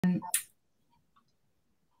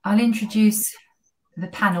I'll introduce the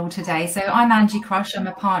panel today. So I'm Angie Crush. I'm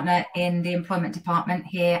a partner in the employment department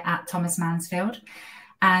here at Thomas Mansfield.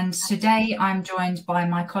 And today I'm joined by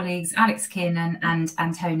my colleagues Alex Kiernan and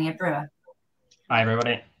Antonia Brewer. Hi,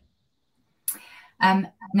 everybody.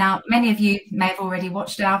 Now, many of you may have already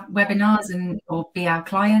watched our webinars or be our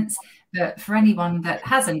clients, but for anyone that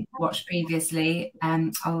hasn't watched previously,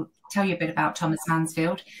 I'll tell you a bit about Thomas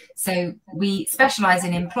Mansfield. So we specialise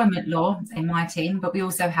in employment law in my team, but we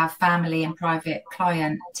also have family and private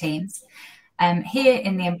client teams. Here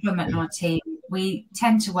in the employment law team, we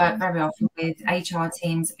tend to work very often with HR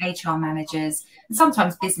teams, HR managers, and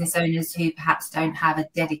sometimes business owners who perhaps don't have a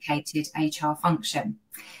dedicated HR function.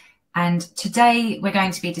 And today we're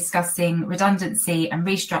going to be discussing redundancy and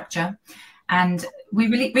restructure. And we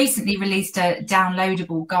recently released a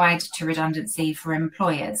downloadable guide to redundancy for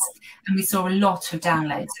employers, and we saw a lot of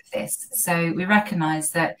downloads of this. So we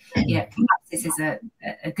recognise that, perhaps this is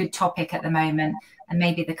a good topic at the moment, and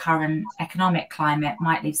maybe the current economic climate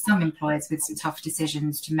might leave some employers with some tough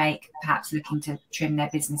decisions to make, perhaps looking to trim their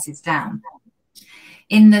businesses down.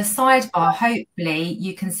 In the sidebar, hopefully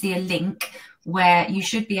you can see a link where you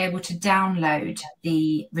should be able to download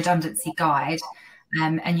the redundancy guide,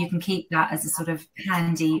 and you can keep that as a sort of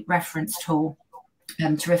handy reference tool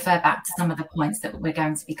to refer back to some of the points that we're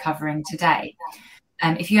going to be covering today.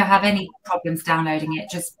 If you have any problems downloading it,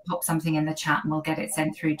 just pop something in the chat and we'll get it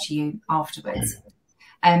sent through to you afterwards.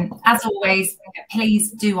 As always,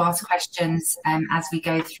 please do ask questions as we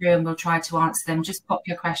go through, and we'll try to answer them. Just pop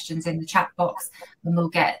your questions in the chat box and we'll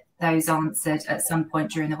get those answered at some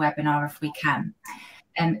point during the webinar if we can.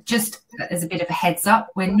 Just as a bit of a heads up,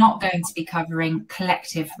 we're not going to be covering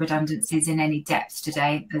collective redundancies in any depth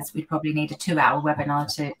today, as we'd probably need a 2-hour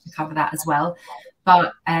webinar to cover that as well.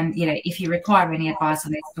 But if you require any advice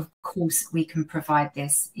on this, of course we can provide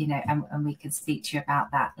this, and we can speak to you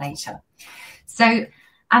about that later. So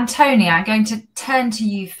Antonia, I'm going to turn to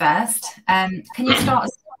you first. Can you start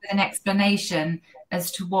us with an explanation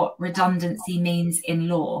as to what redundancy means in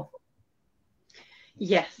law?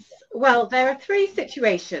 Yes. Well, there are 3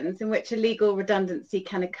 situations in which a legal redundancy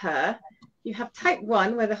can occur. You have type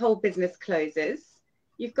 1, where the whole business closes.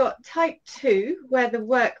 You've got type 2, where the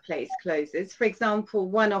workplace closes. For example,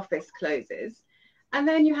 one office closes. And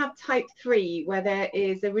then you have type 3, where there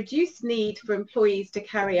is a reduced need for employees to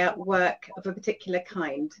carry out work of a particular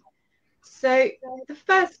kind. So the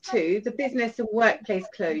first 2, the business and workplace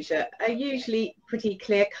closure, are usually pretty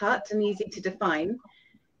clear-cut and easy to define.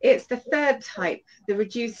 It's the third type, the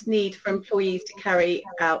reduced need for employees to carry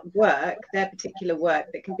out work, their particular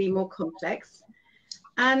work, that can be more complex.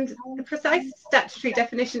 And the precise statutory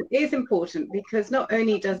definition is important because not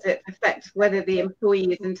only does it affect whether the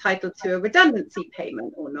employee is entitled to a redundancy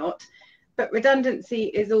payment or not, but redundancy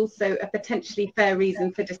is also a potentially fair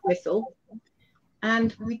reason for dismissal.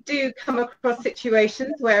 And we do come across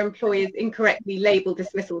situations where employers incorrectly label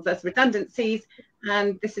dismissals as redundancies,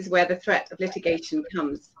 and this is where the threat of litigation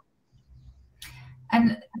comes.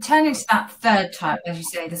 And turning to that third type, as you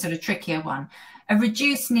say, the sort of trickier one, a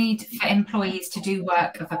reduced need for employees to do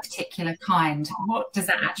work of a particular kind. What does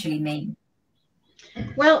that actually mean?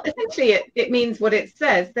 Well, essentially it means what it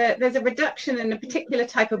says. There's a reduction in a particular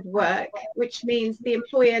type of work, which means the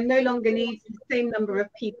employer no longer needs the same number of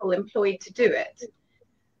people employed to do it.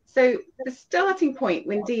 So the starting point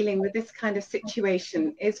when dealing with this kind of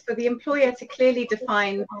situation is for the employer to clearly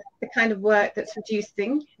define the kind of work that's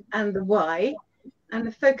reducing and the why. And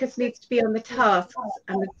the focus needs to be on the tasks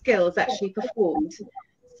and the skills actually performed.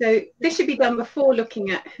 So this should be done before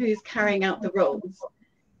looking at who's carrying out the roles.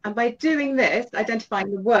 And by doing this, identifying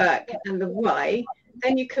the work and the why,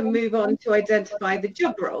 then you can move on to identify the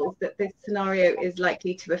job roles that this scenario is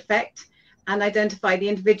likely to affect and identify the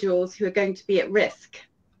individuals who are going to be at risk.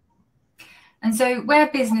 And so where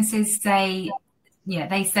businesses say,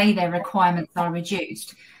 they say their requirements are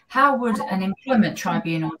reduced, how would an employment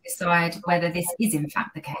tribunal decide whether this is in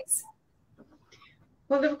fact the case?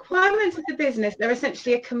 Well, the requirements of the business are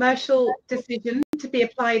essentially a commercial decision to be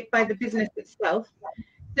applied by the business itself.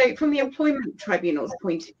 So from the employment tribunal's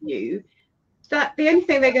point of view, that the only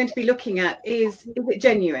thing they're going to be looking at is it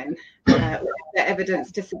genuine, or is there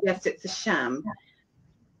evidence to suggest it's a sham?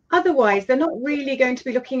 Otherwise, they're not really going to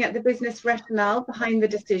be looking at the business rationale behind the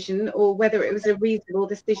decision or whether it was a reasonable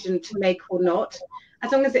decision to make or not,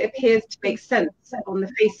 as long as it appears to make sense on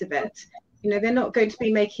the face of it. They're not going to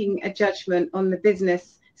be making a judgment on the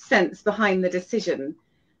business sense behind the decision.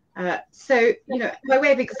 So, by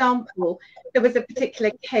way of example, there was a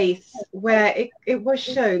particular case where it was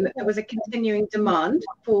shown that there was a continuing demand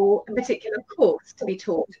for a particular course to be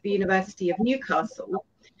taught at the University of Newcastle.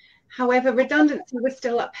 However, redundancy was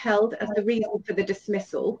still upheld as the reason for the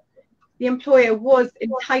dismissal. The employer was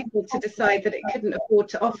entitled to decide that it couldn't afford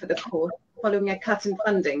to offer the course following a cut in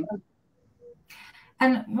funding.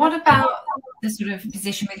 And what about the sort of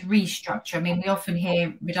position with restructure? I mean, we often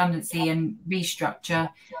hear redundancy and restructure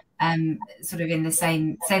sort of in the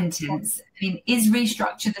same sentence. I mean, is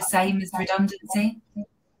restructure the same as redundancy?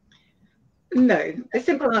 No, the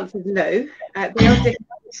simple answer is no. They are different.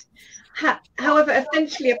 However,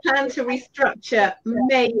 essentially, a plan to restructure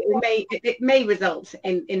may result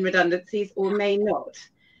in redundancies or may not.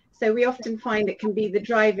 So we often find it can be the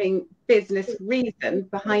driving business reason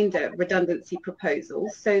behind a redundancy proposal.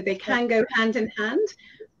 So they can go hand in hand,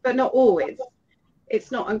 but not always.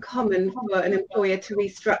 It's not uncommon for an employer to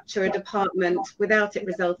restructure a department without it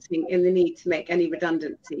resulting in the need to make any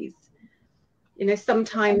redundancies. You know,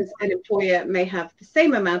 sometimes an employer may have the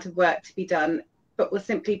same amount of work to be done, but will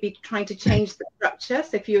simply be trying to change the structure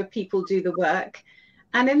so fewer people do the work.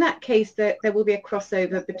 And in that case, there will be a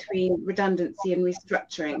crossover between redundancy and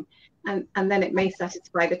restructuring, and then it may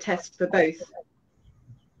satisfy the test for both.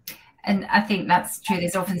 And I think that's true.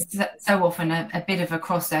 There's often so often a bit of a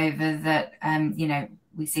crossover that you know,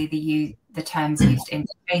 we see the terms used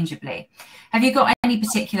interchangeably. Have you got any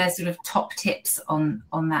particular sort of top tips on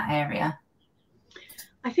that area?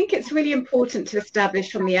 I think it's really important to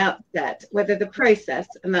establish from the outset whether the process,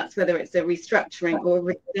 and that's whether it's a restructuring or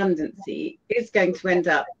redundancy, is going to end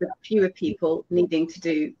up with fewer people needing to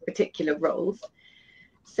do particular roles.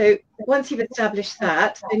 So once you've established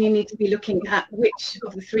that, then you need to be looking at which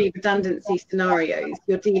of the three redundancy scenarios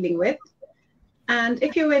you're dealing with. And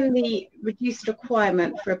if you're in the reduced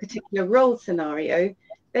requirement for a particular role scenario,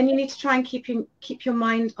 then you need to try and keep your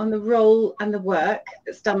mind on the role and the work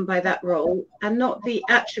that's done by that role, and not the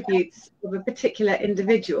attributes of a particular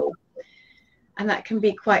individual. And that can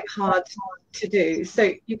be quite hard to do.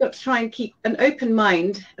 So you've got to try and keep an open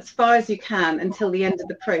mind as far as you can until the end of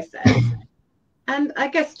the process. And I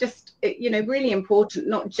guess just, you know, really important,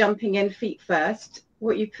 not jumping in feet first.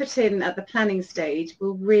 What you put in at the planning stage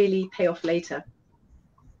will really pay off later.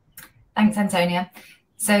 Thanks, Antonia.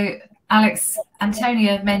 So Alex,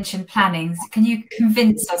 Antonia mentioned planning. Can you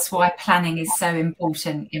convince us why planning is so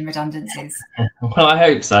important in redundancies? Well, I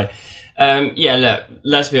hope so. Yeah, look,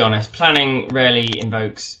 let's be honest. Planning rarely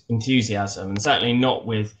invokes enthusiasm, and certainly not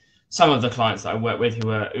with some of the clients that I work with who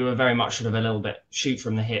are very much sort of a little bit shoot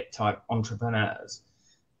from the hip type entrepreneurs.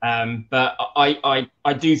 But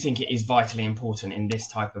I do think it is vitally important in this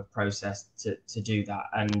type of process to do that.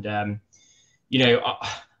 And, you know,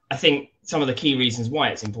 I think some of the key reasons why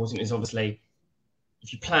it's important is obviously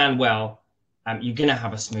if you plan well, you're going to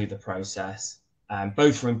have a smoother process,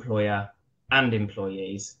 both for employer and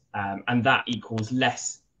employees, and that equals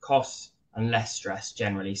less costs and less stress,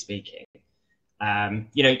 generally speaking.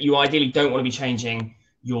 You know, you ideally don't want to be changing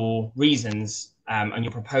your reasons and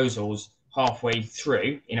your proposals halfway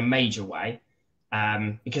through in a major way,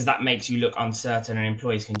 because that makes you look uncertain and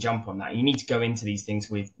employees can jump on that. You need to go into these things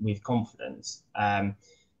with confidence.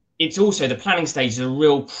 It's also, the planning stage is a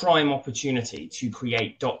real prime opportunity to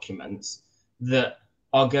create documents that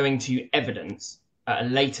are going to evidence at a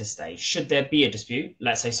later stage, should there be a dispute.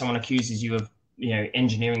 Let's say someone accuses you of, you know,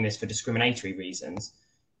 engineering this for discriminatory reasons.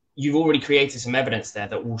 You've already created some evidence there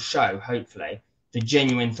that will show, hopefully, the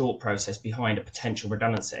genuine thought process behind a potential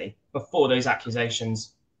redundancy before those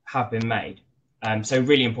accusations have been made. So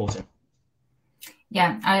really important.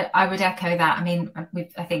 Yeah, I would echo that. I mean,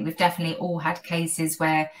 I think we've definitely all had cases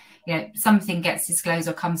where, you know, something gets disclosed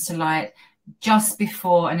or comes to light just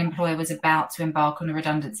before an employer was about to embark on a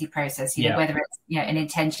redundancy process, you know, whether it's, you know, an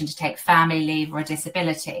intention to take family leave or a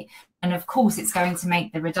disability. And of course, it's going to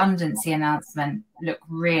make the redundancy announcement look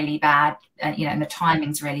really bad, you know, and the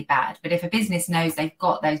timing's really bad. But if a business knows they've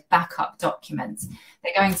got those backup documents,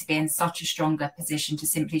 they're going to be in such a stronger position to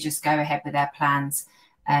simply just go ahead with their plans,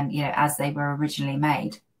 you know, as they were originally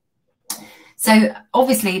made. So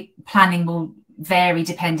obviously, planning will vary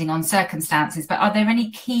depending on circumstances, but are there any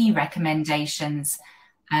key recommendations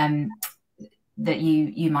that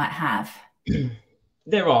you might have?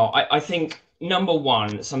 There are. I think number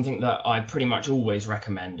one, something that I pretty much always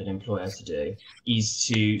recommend an employer to do is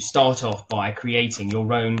to start off by creating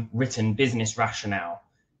your own written business rationale.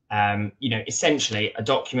 You know, essentially a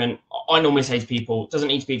document, I normally say to people, doesn't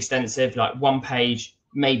need to be extensive, like 1 page,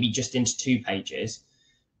 maybe just into 2 pages.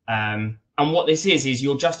 And what this is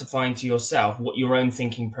you're justifying to yourself what your own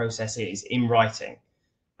thinking process is in writing.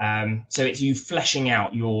 So it's you fleshing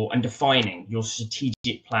out and defining your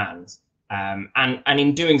strategic plans, and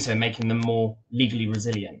in doing so, making them more legally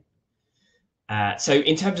resilient. So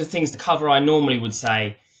in terms of things to cover, I normally would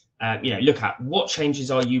say You know, look at what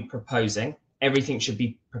changes are you proposing. Everything should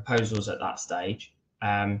be proposals at that stage.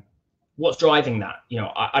 What's driving that? You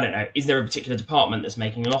know, I don't know. Is there a particular department that's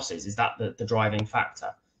making losses? Is that the driving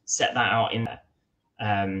factor? Set that out in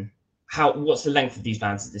there. What's the length of these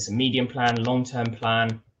plans? Is this a medium plan, long-term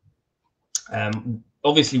plan?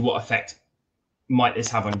 Obviously, what effect might this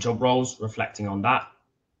have on job roles? Reflecting on that,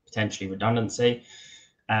 potentially redundancy.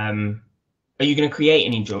 Are you going to create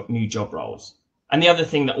any new job roles? And the other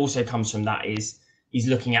thing that also comes from that is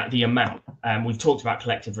looking at the amount. We've talked about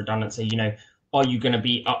collective redundancy. You know, are you going to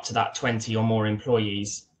be up to that 20 or more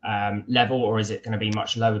employees level, or is it going to be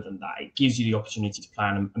much lower than that? It gives you the opportunity to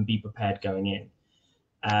plan and be prepared going in.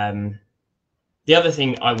 The other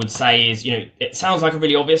thing I would say is, you know, it sounds like a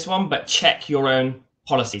really obvious one, but check your own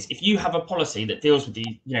policies. If you have a policy that deals with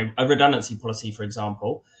you know, a redundancy policy, for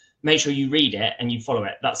example, make sure you read it and you follow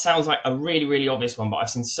it. That sounds like a really, really obvious one, but I've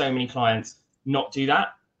seen so many clients not do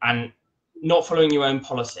that. And not following your own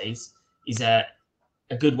policies is a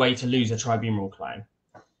good way to lose a tribunal claim.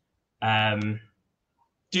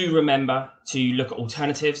 Do remember to look at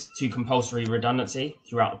alternatives to compulsory redundancy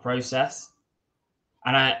throughout the process.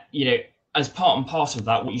 And you know, as part and parcel of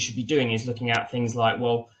that, what you should be doing is looking at things like,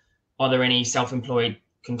 well, are there any self-employed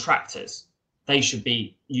contractors? You should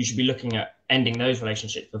be looking at ending those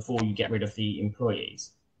relationships before you get rid of the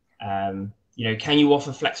employees. You know, can you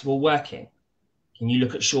offer flexible working? Can you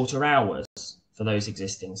look at shorter hours for those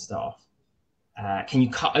existing staff? Can you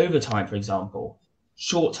cut overtime, for example?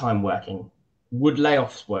 Short time working, would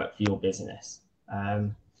layoffs work for your business?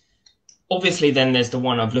 Obviously, then there's the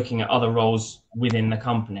one of looking at other roles within the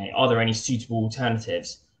company. Are there any suitable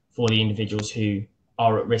alternatives for the individuals who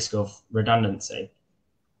are at risk of redundancy?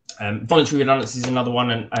 Voluntary redundancy is another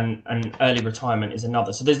one, and early retirement is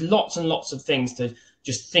another. So there's lots and lots of things to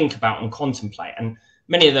just think about and contemplate. And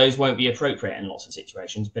many of those won't be appropriate in lots of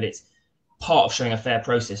situations, but it's part of showing a fair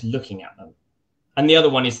process looking at them. And the other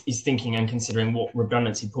one is thinking and considering what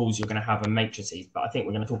redundancy pools you're going to have and matrices. But I think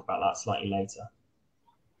we're going to talk about that slightly later.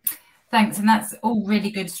 Thanks. And that's all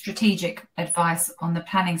really good strategic advice on the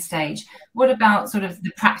planning stage. What about sort of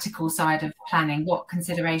the practical side of planning? What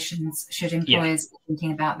considerations should employers be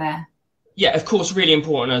thinking about there? Yeah, of course, really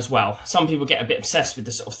important as well. Some people get a bit obsessed with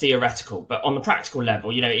the sort of theoretical, but on the practical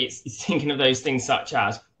level, you know, it's thinking of those things such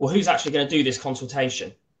as, well, who's actually going to do this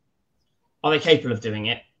consultation? Are they capable of doing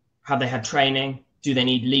it? Have they had training? Do they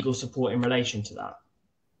need legal support in relation to that?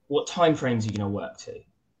 What timeframes are you going to work to?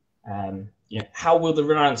 You know, how will the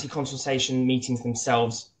redundancy consultation meetings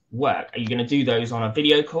themselves work? Are you going to do those on a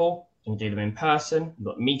video call? Are you going to do them in person? You've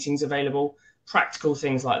got meetings available, practical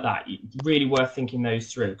things like that. It's really worth thinking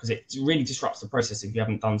those through because it really disrupts the process if you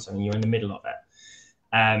haven't done so and you're in the middle of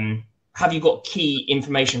it. Have you got key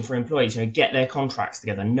information for employees? You know, get their contracts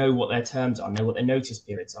together, know what their terms are, know what their notice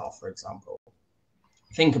periods are, for example.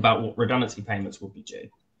 Think about what redundancy payments will be due.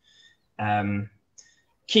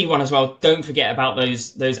 Key one as well, don't forget about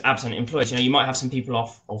those absent employees. You know, you might have some people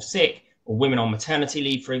off sick or women on maternity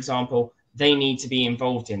leave, for example. They need to be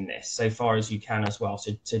involved in this so far as you can as well.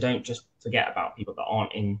 So don't just forget about people that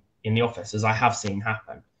aren't in the office, as I have seen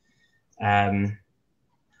happen.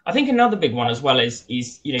 I think another big one as well is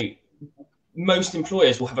you know, most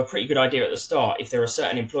employers will have a pretty good idea at the start if there are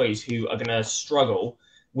certain employees who are going to struggle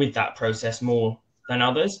with that process more than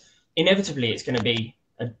others. Inevitably, it's going to be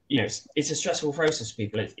you know, it's a stressful process for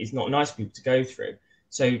people. It's not nice for people to go through.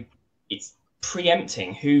 So it's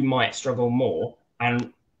preempting who might struggle more,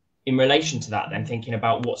 and in relation to that, then thinking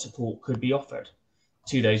about what support could be offered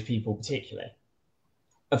to those people particularly.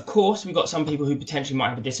 Of course, we've got some people who potentially might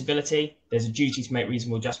have a disability. There's a duty to make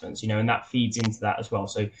reasonable adjustments, you know, and that feeds into that as well.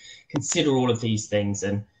 So consider all of these things.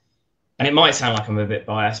 And it might sound like I'm a bit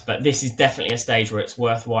biased, but this is definitely a stage where it's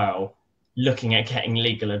worthwhile looking at getting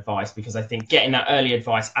legal advice, because I think getting that early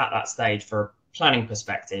advice at that stage for a planning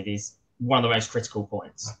perspective is one of the most critical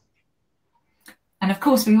points. And of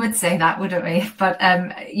course we would say that, wouldn't we? But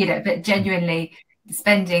you know, but genuinely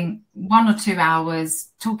spending 1 or 2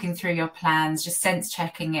 hours talking through your plans, just sense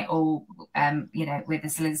checking it all, you know, with the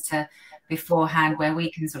solicitor beforehand, where we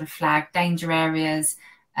can sort of flag danger areas,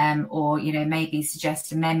 or, you know, maybe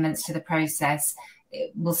suggest amendments to the process.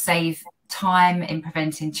 It will save time in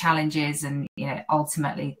preventing challenges and, you know,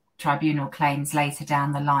 ultimately tribunal claims later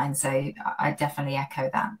down the line. So I definitely echo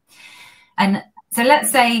that. And so let's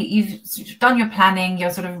say you've done your planning,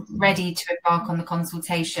 you're sort of ready to embark on the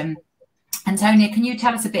consultation. Antonia, can you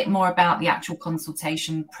tell us a bit more about the actual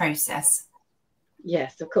consultation process?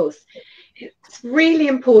 Yes, of course. It's really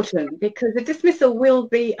important because a dismissal will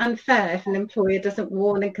be unfair if an employer doesn't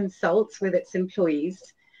warn and consult with its employees.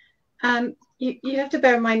 you have to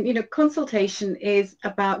bear in mind, consultation is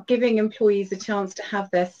about giving employees a chance to have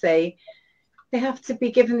their say. They have to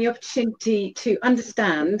be given the opportunity to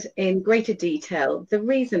understand in greater detail the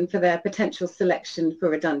reason for their potential selection for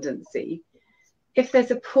redundancy. If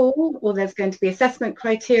there's a pool or there's going to be assessment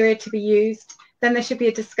criteria to be used, then there should be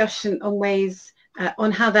a discussion on ways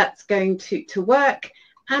on how that's going to work,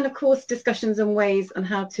 and of course discussions on ways on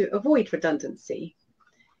how to avoid redundancy.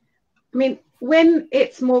 I mean, when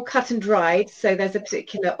it's more cut and dried, so there's a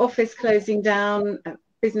particular office closing down, a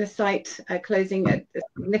business site closing, a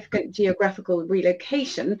significant geographical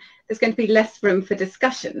relocation, there's going to be less room for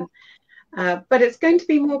discussion. But it's going to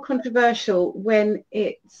be more controversial when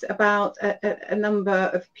it's about a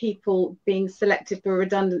number of people being selected for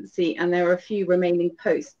redundancy and there are a few remaining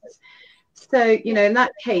posts. So, in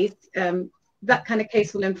that case, that kind of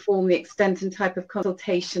case will inform the extent and type of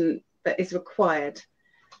consultation that is required.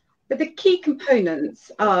 But the key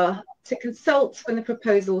components are to consult when the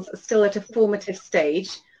proposals are still at a formative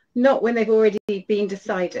stage, not when they've already been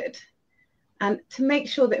decided, and to make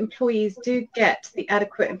sure that employees do get the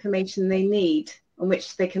adequate information they need on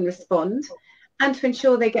which they can respond, and to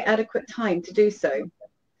ensure they get adequate time to do so.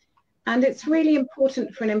 And it's really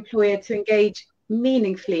important for an employer to engage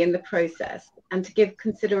meaningfully in the process and to give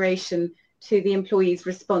consideration to the employees'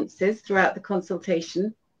 responses throughout the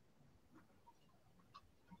consultation.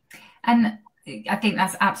 And I think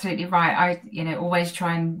that's absolutely right. I, always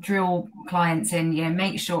try and drill clients in,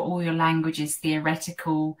 make sure all your language is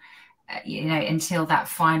theoretical, until that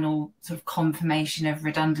final sort of confirmation of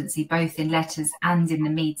redundancy, both in letters and in the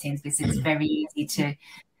meetings, because it's very easy to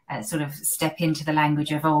sort of step into the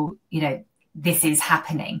language of, this is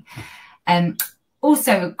happening.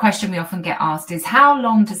 Also, a question we often get asked is, how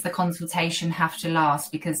long does the consultation have to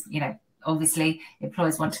last? Because, obviously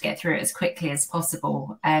employers want to get through it as quickly as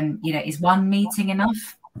possible. Is one meeting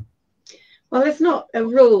enough? Well, there's not a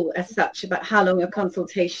rule as such about how long a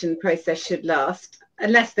consultation process should last,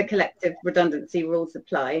 unless the collective redundancy rules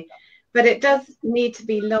apply. But it does need to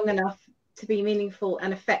be long enough to be meaningful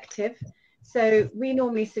and effective. So we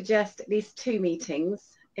normally suggest at least 2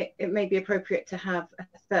 meetings. It may be appropriate to have a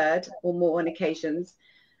third or more on occasions.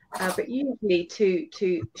 But usually two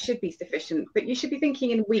should be sufficient. But you should be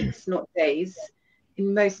thinking in weeks, not days,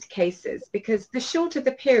 in most cases, because the shorter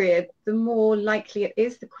the period, the more likely it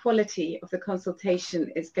is the quality of the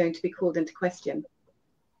consultation is going to be called into question.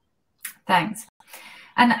 Thanks.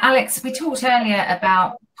 And Alex, we talked earlier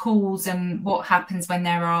about pools and what happens when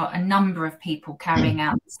there are a number of people carrying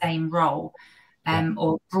out the same role,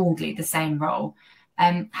 or broadly the same role.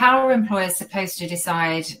 How are employers supposed to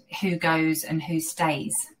decide who goes and who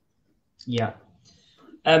stays? Yeah.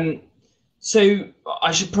 So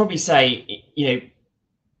I should probably say,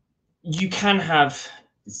 you can have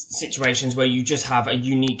situations where you just have a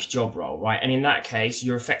unique job role, right? And in that case,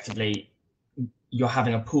 you're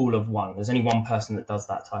having a pool of one. There's only one person that does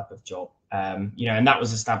that type of job. And that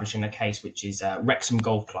was established in a case which is Wrexham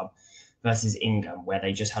Golf Club versus Ingham, where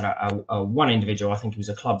they just had a one individual. I think he was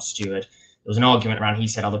a club steward. There was an argument around, he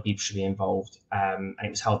said other people should be involved. And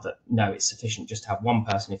it was held that, no, it's sufficient just to have one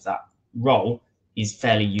person if that role is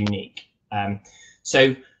fairly unique.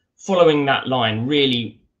 So following that line,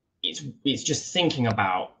 really, it's just thinking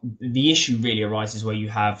about the issue really arises where you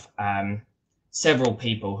have several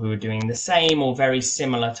people who are doing the same or very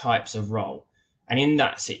similar types of role. And in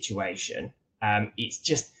that situation, it's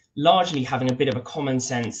just largely having a bit of a common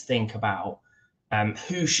sense think about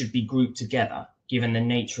who should be grouped together, given the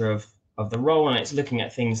nature of the role. And it's looking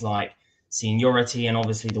at things like seniority and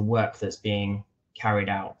obviously the work that's being carried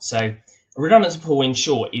out. So a redundancy pool, in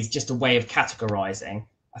short, is just a way of categorizing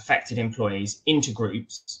affected employees into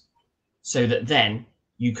groups so that then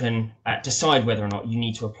you can decide whether or not you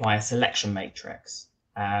need to apply a selection matrix.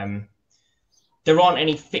 There aren't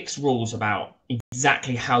any fixed rules about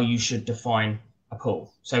exactly how you should define a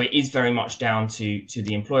pool. So it is very much down to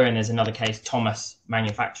the employer. And there's another case, Thomas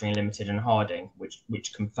Manufacturing Limited and Harding,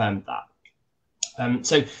 which confirmed that.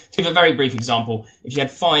 So to give a very brief example, if you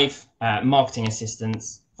had 5 marketing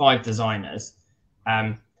assistants, 5 designers,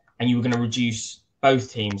 and you were going to reduce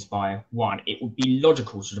both teams by 1, it would be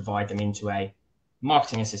logical to divide them into a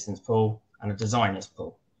marketing assistants pool and a designers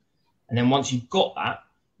pool. And then once you've got that,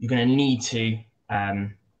 you're going to need to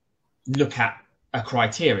look at a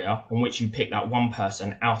criteria on which you pick that one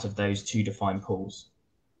person out of those 2 defined pools.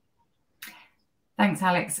 Thanks,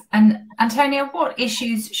 Alex. And Antonia, what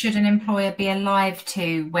issues should an employer be alive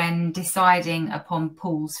to when deciding upon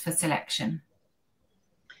pools for selection?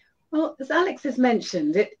 Well, as Alex has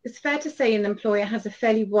mentioned, it's fair to say an employer has a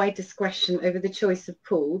fairly wide discretion over the choice of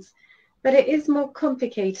pools, But it is more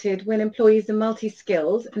complicated when employees are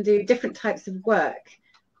multi-skilled and do different types of work,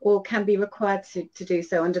 or can be required to do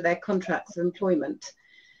so under their contracts of employment.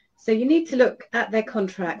 So you need to look at their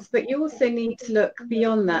contracts, but you also need to look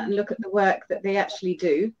beyond that and look at the work that they actually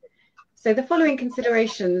do. So the following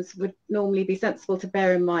considerations would normally be sensible to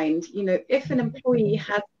bear in mind. You know, if an employee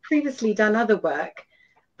has previously done other work,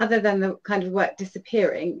 other than the kind of work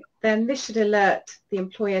disappearing, then this should alert the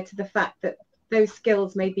employer to the fact that those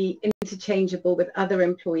skills may be interchangeable with other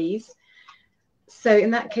employees. So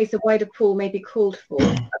in that case, a wider pool may be called for.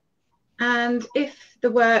 And if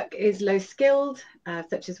the work is low skilled,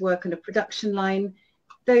 such as work on a production line,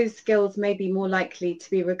 those skills may be more likely to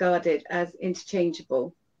be regarded as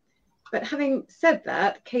interchangeable. But having said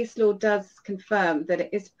that, case law does confirm that it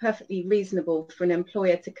is perfectly reasonable for an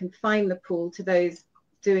employer to confine the pool to those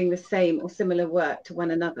doing the same or similar work to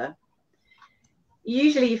one another.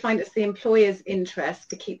 Usually you find it's the employer's interest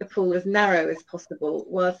to keep the pool as narrow as possible,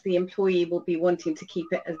 whilst the employee will be wanting to keep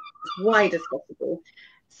it as wide as possible,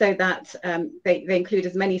 so that they include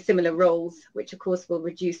as many similar roles, which of course will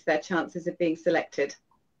reduce their chances of being selected.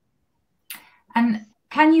 And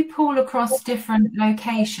can you pool across different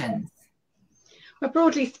locations? Well,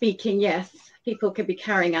 broadly speaking, yes. People could be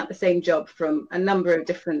carrying out the same job from a number of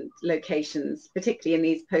different locations, particularly in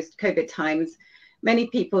these post-COVID times. Many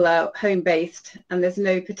people are home-based and there's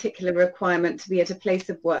no particular requirement to be at a place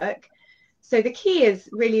of work. So the key is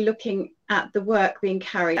really looking at the work being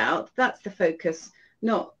carried out. That's the focus,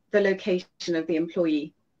 not the location of the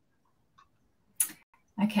employee.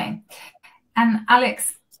 Okay. And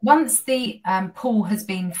Alex, once the pool has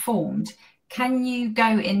been formed, can you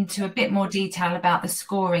go into a bit more detail about the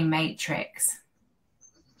scoring matrix?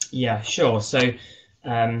 Yeah, sure. So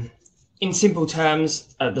in simple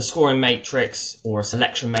terms, the scoring matrix, or a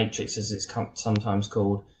selection matrix as it's sometimes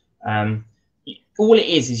called, all it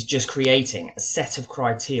is just creating a set of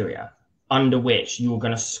criteria under which you're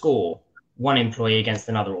going to score one employee against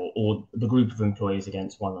another, or the group of employees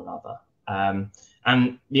against one another.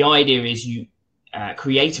 And the idea is you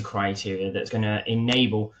create a criteria that's going to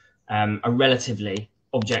enable a relatively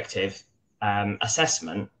objective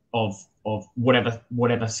assessment of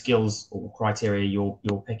whatever skills or criteria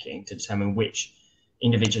you're picking to determine which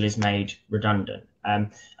individual is made redundant.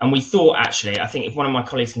 And we thought, actually, I think if one of my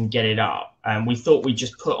colleagues can get it up, we thought we'd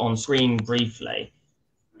just put on screen briefly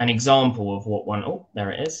an example of what one, oh,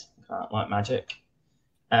 there it is, like magic.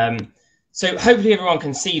 So hopefully everyone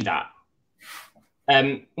can see that.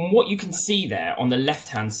 And what you can see there on the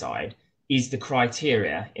left-hand side is the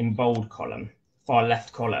criteria in bold column, far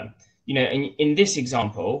left column. You know, in this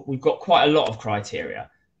example, we've got quite a lot of criteria.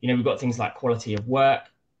 You know, we've got things like quality of work,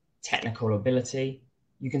 technical ability.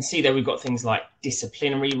 You can see there we've got things like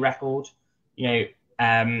disciplinary record, you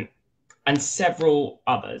know, and several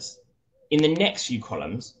others. In the next few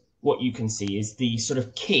columns, what you can see is the sort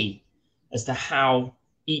of key as to how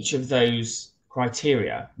each of those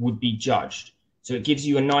criteria would be judged. So it gives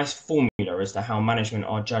you a nice formula as to how management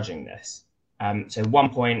are judging this. So 1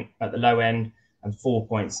 point at the low end and 4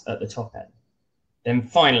 points at the top end. Then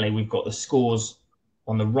finally, we've got the scores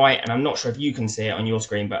on the right, and I'm not sure if you can see it on your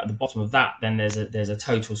screen, but at the bottom of that, then there's a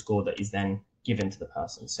total score that is then given to the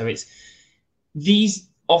person. So it's these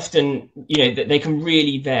often, you know, they can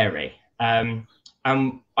really vary. And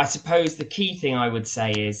I suppose the key thing I would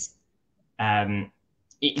say is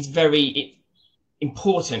it's very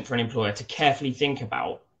important for an employer to carefully think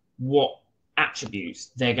about what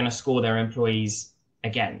attributes they're going to score their employees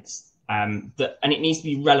against. And it needs to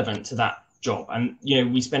be relevant to that job. And, you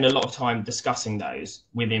know, we spend a lot of time discussing those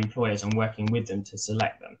with employers and working with them to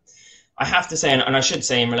select them. I have to say, and I should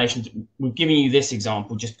say in relation to, we've given you this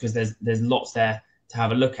example just because there's lots there to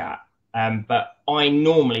have a look at. But I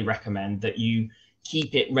normally recommend that you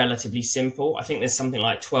keep it relatively simple. I think there's something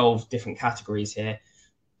like 12 different categories here.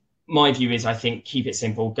 My view is, I think, keep it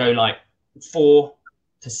simple, go like 4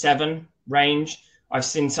 to 7 range. I've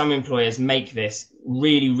seen some employers make this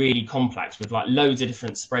really, really complex with like loads of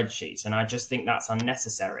different spreadsheets. And I just think that's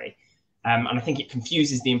unnecessary. And I think it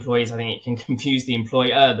confuses the employees. I think it can confuse the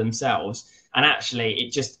employer themselves. And actually,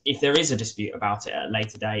 it just, if there is a dispute about it at a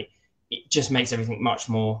later date, it just makes everything much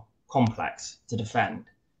more complex to defend.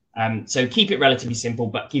 So keep it relatively simple,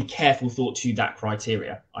 but give careful thought to that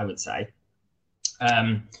criteria, I would say.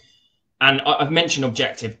 And I've mentioned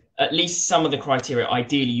objective. At least some of the criteria,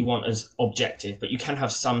 ideally, you want as objective, but you can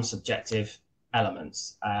have some subjective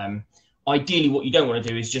elements. Ideally, what you don't want to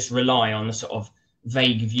do is just rely on the sort of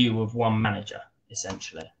vague view of one manager,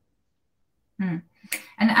 essentially. And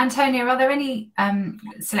Antonia, are there any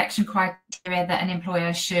selection criteria that an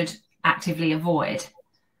employer should actively avoid?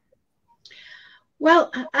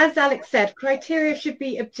 Well, as Alex said, criteria should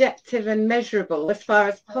be objective and measurable as far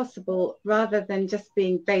as possible, rather than just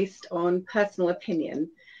being based on personal opinion.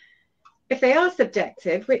 If they are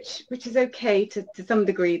subjective, which is okay to some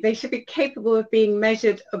degree, they should be capable of being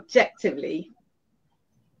measured objectively.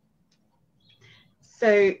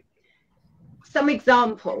 So some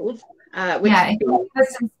examples.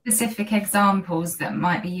 There's some specific examples that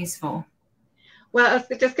might be useful. Well, I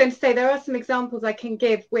was just going to say there are some examples I can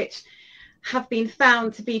give which have been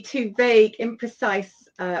found to be too vague, imprecise,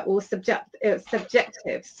 or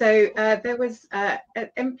subjective. So there was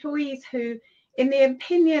employees who, in the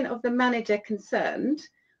opinion of the manager concerned,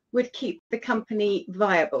 would keep the company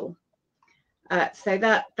viable. So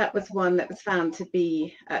that was one that was found to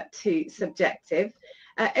be too subjective.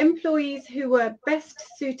 Employees who were best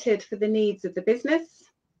suited for the needs of the business.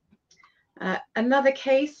 Another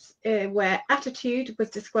case where attitude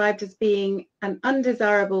was described as being an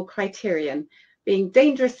undesirable criterion, being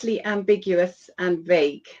dangerously ambiguous and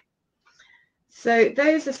vague. So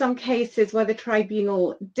those are some cases where the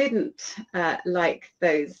tribunal didn't like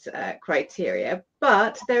those criteria,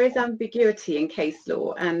 but there is ambiguity in case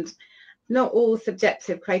law, and not all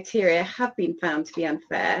subjective criteria have been found to be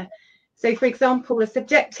unfair. So, for example, a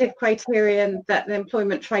subjective criterion that the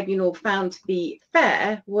employment tribunal found to be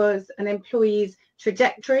fair was an employee's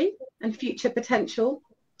trajectory and future potential.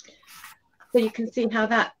 So you can see how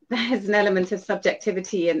there's an element of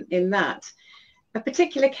subjectivity in that. A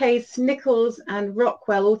particular case, Nichols and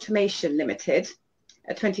Rockwell Automation Limited,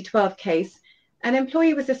 a 2012 case, an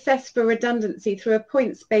employee was assessed for redundancy through a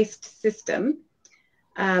points-based system.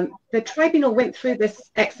 The tribunal went through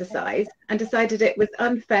this exercise and decided it was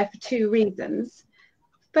unfair for two reasons.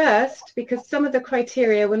 First, because some of the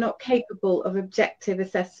criteria were not capable of objective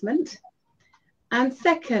assessment. And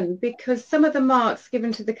second, because some of the marks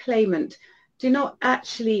given to the claimant do not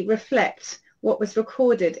actually reflect what was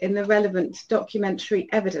recorded in the relevant documentary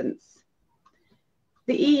evidence.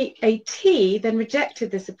 The EAT then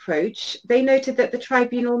rejected this approach. They noted that the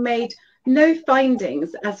tribunal made no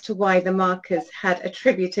findings as to why the markers had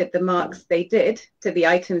attributed the marks they did to the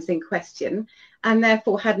items in question, and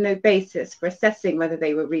therefore had no basis for assessing whether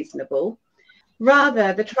they were reasonable.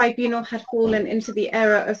 Rather, the tribunal had fallen into the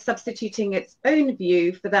error of substituting its own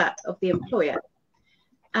view for that of the employer.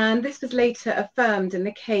 And this was later affirmed in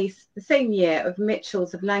the case the same year of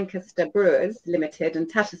Mitchells of Lancaster Brewers Limited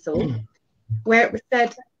and Tattersall, where it was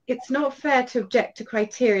said, it's not fair to object to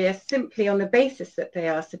criteria simply on the basis that they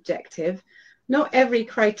are subjective. Not every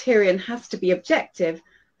criterion has to be objective.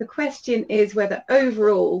 The question is whether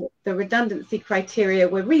overall the redundancy criteria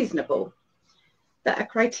were reasonable. That a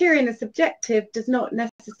criterion is subjective does not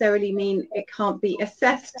necessarily mean it can't be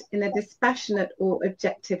assessed in a dispassionate or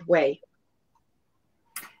objective way.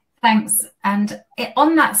 Thanks. And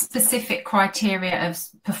on that specific criteria of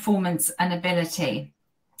performance and ability,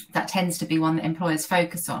 that tends to be one that employers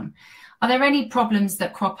focus on. Are there any problems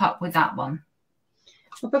that crop up with that one?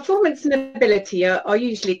 Well, performance and ability are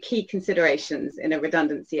usually key considerations in a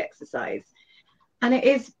redundancy exercise. And it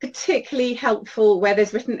is particularly helpful where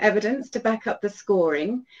there's written evidence to back up the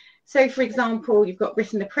scoring. So, for example, you've got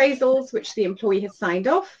written appraisals, which the employee has signed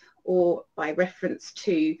off, or by reference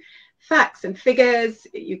to facts and figures.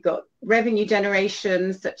 You've got revenue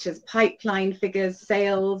generation, such as pipeline figures,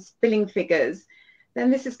 sales, billing figures. Then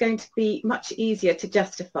this is going to be much easier to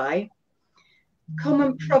justify.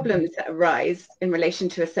 Common problems that arise in relation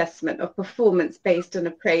to assessment of performance based on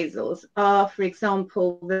appraisals are, for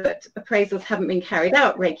example, that appraisals haven't been carried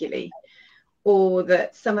out regularly, or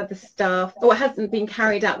that some of the staff, or hasn't been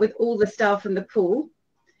carried out with all the staff in the pool.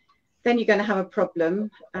 Then you're going to have a problem.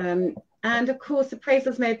 And of course,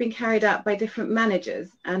 appraisals may have been carried out by different managers,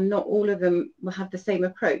 and not all of them will have the same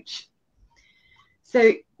approach.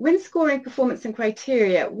 So when scoring performance and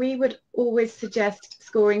criteria, we would always suggest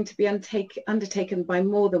scoring to be undertaken by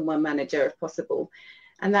more than one manager if possible.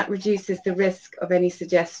 And that reduces the risk of any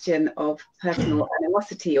suggestion of personal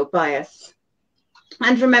animosity or bias.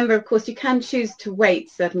 And remember, of course, you can choose to weight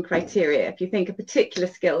certain criteria. If you think a particular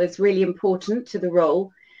skill is really important to the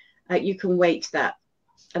role, you can weight that.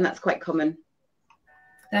 And that's quite common.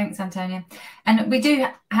 Thanks, Antonia. And we do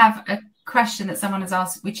have a question that someone has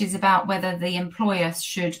asked, which is about whether the employer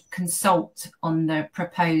should consult on the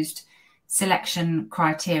proposed selection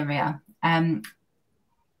criteria. And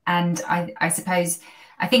I suppose,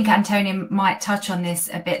 I think Antonia might touch on this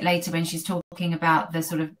a bit later when she's talking about the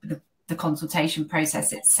sort of the consultation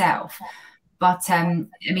process itself. But I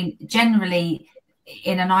mean, generally,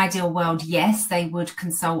 in an ideal world, yes, they would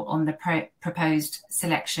consult on the proposed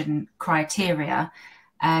selection criteria.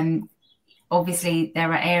 obviously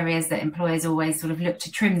there are areas that employers always sort of look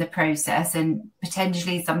to trim the process, and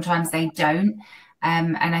potentially sometimes they don't.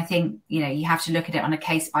 And I think, you have to look at it on a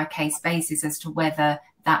case-by-case basis as to whether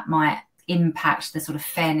that might impact the sort of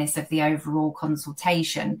fairness of the overall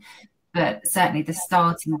consultation. But certainly the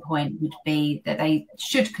starting point would be that they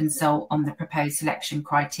should consult on the proposed selection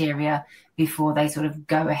criteria before they sort of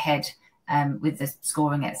go ahead with the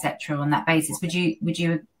scoring, etc. on that basis. Would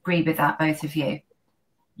you agree with that, both of you?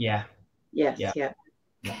 Yeah. Yes. Yeah.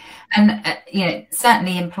 And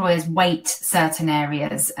certainly employers weight certain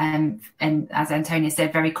areas, and as Antonia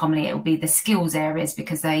said, very commonly it will be the skills areas,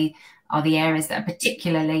 because they are the areas that are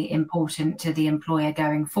particularly important to the employer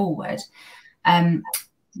going forward.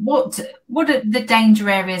 What are the danger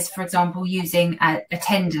areas, for example, using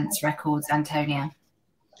attendance records, Antonia?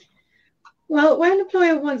 Well, when an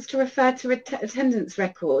employer wants to refer to attendance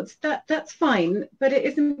records, that's fine, but it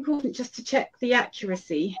is important just to check the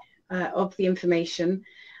accuracy of the information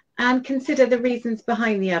and consider the reasons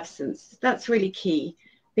behind the absence. That's really key,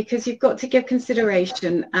 because you've got to give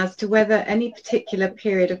consideration as to whether any particular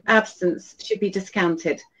period of absence should be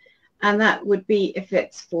discounted. And that would be if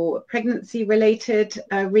it's for a pregnancy-related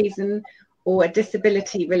reason or a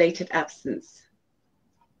disability-related absence.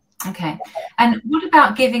 Okay. And what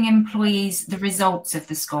about giving employees the results of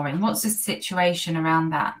the scoring? What's the situation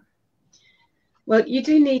around that? Well, you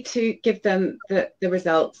do need to give them the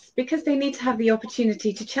results, because they need to have the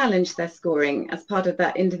opportunity to challenge their scoring as part of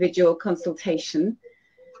that individual consultation.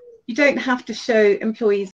 You don't have to show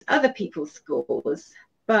employees other people's scores,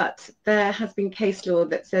 but there has been case law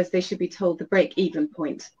that says they should be told the break-even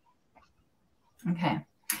point. Okay.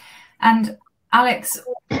 And Alex,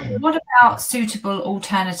 what about suitable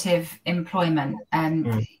alternative employment?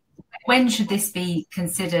 When should this be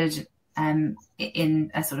considered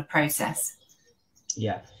in a sort of process?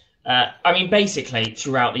 Yeah. I mean, basically,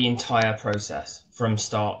 throughout the entire process, from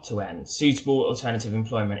start to end, suitable alternative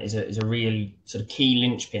employment is a really sort of key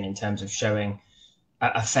linchpin in terms of showing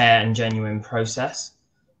a fair and genuine process.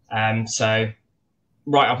 So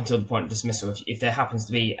right up until the point of dismissal, if there happens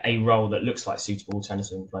to be a role that looks like suitable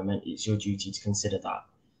alternative employment, it's your duty to consider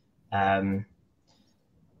that.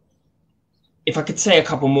 If I could say a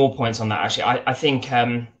couple more points on that, actually, I think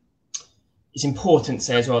it's important to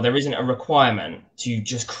say as well, there isn't a requirement to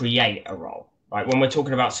just create a role, right? When we're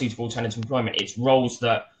talking about suitable alternative employment, it's roles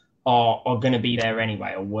that are going to be there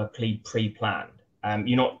anyway, or were pre-planned.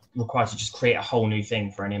 You're not required to just create a whole new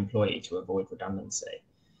thing for an employee to avoid redundancy.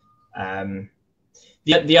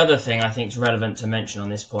 The other thing I think is relevant to mention on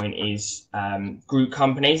this point is group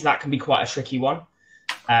companies. That can be quite a tricky one.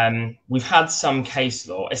 We've had some case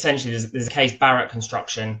law. Essentially, there's a case, Barrett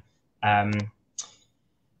Construction,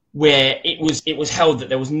 where it was held that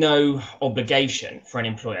there was no obligation for an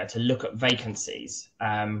employer to look at vacancies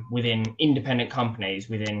within independent companies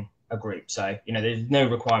within a group. So, there's no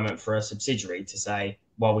requirement for a subsidiary to say,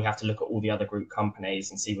 well, we have to look at all the other group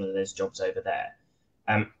companies and see whether there's jobs over there.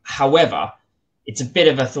 However, it's a bit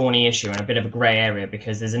of a thorny issue and a bit of a grey area,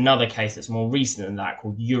 because there's another case that's more recent than that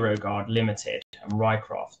called Eurogard Limited and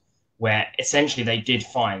Rycroft, where essentially they did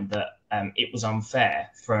find that it was unfair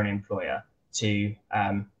for an employer to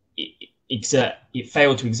it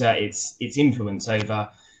failed to exert its influence over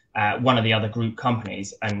one of the other group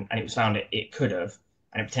companies, and it was found it could have,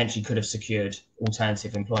 and it potentially could have secured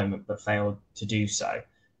alternative employment, but failed to do so.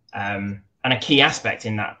 And a key aspect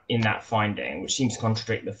in that finding, which seems to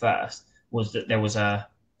contradict the first, was that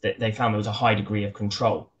they found there was a high degree of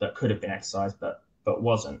control that could have been exercised, but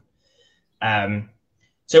wasn't.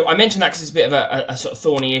 So I mentioned that because it's a bit of a sort of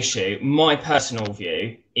thorny issue. My personal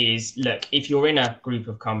view is, look, if you're in a group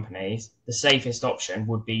of companies, the safest option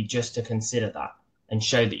would be just to consider that and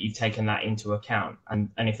show that you've taken that into account. And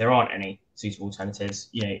if there aren't any suitable alternatives,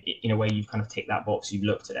 in a way you've kind of ticked that box, you've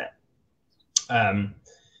looked at it.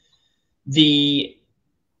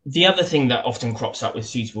 The other thing that often crops up with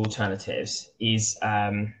suitable alternatives is,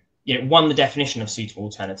 one, the definition of suitable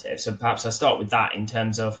alternative. So perhaps I'll start with that in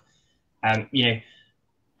terms of,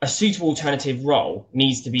 a suitable alternative role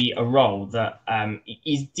needs to be a role that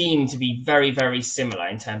is deemed to be very, very similar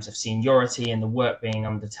in terms of seniority and the work being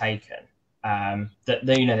undertaken, that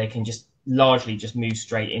they can just largely just move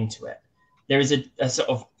straight into it. There is a sort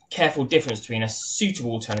of careful difference between a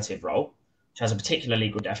suitable alternative role, which has a particular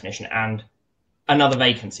legal definition, and another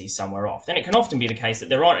vacancy somewhere off. Then it can often be the case that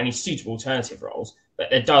there aren't any suitable alternative roles, but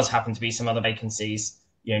there does happen to be some other vacancies,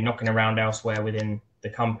 knocking around elsewhere within the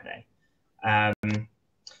company.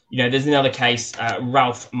 There's another case,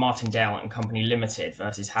 Ralph Martindale and Company Limited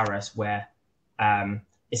versus Harris, where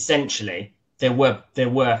essentially there were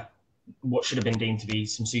what should have been deemed to be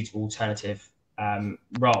some suitable alternative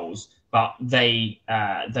roles, but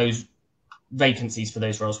those vacancies for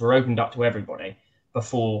those roles were opened up to everybody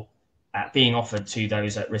before being offered to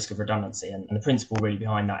those at risk of redundancy. And the principle really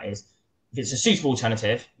behind that is, if it's a suitable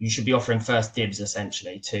alternative, you should be offering first dibs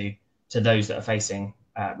essentially to those that are facing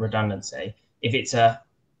redundancy. If it's a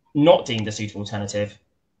not deemed a suitable alternative,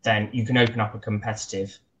 then you can open up a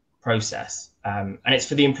competitive process, and it's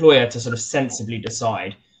for the employer to sort of sensibly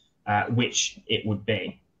decide which it would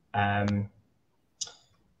be.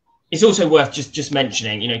 It's also worth just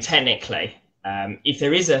mentioning, technically, if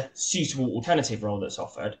there is a suitable alternative role that's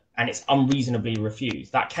offered and it's unreasonably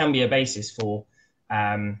refused, that can be a basis for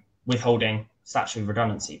withholding statutory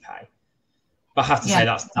redundancy pay. But I have to say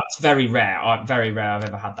that's very rare. Very rare I've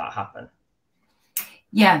ever had that happen.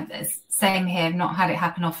 Yeah, same here. I've not had it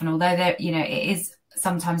happen often, although there, it is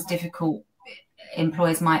sometimes difficult.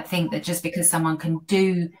 Employers might think that just because someone can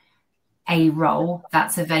do a role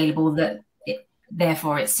that's available, that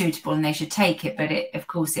therefore it's suitable and they should take it. But of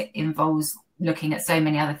course, it involves looking at so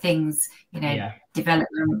many other things,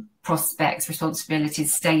 development, prospects,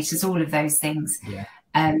 responsibilities, status, all of those things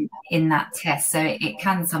in that test. So it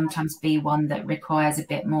can sometimes be one that requires a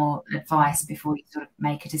bit more advice before you sort of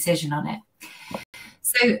make a decision on it.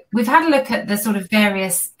 So we've had a look at the sort of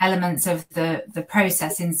various elements of the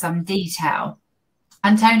process in some detail.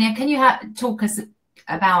 Antonia, can you talk us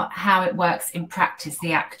about how it works in practice,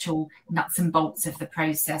 the actual nuts and bolts of the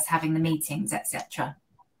process, having the meetings, etc.?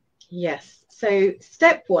 Yes. So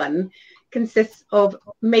step one consists of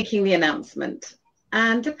making the announcement.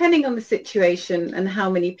 And depending on the situation and how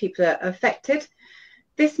many people are affected,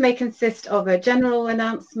 this may consist of a general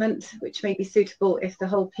announcement, which may be suitable if the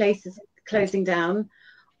whole place is closing down,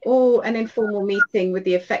 or an informal meeting with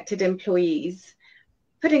the affected employees,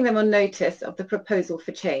 putting them on notice of the proposal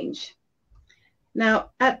for change.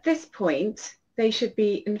 Now, at this point, they should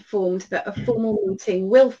be informed that a formal meeting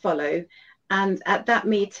will follow, and at that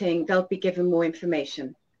meeting, they'll be given more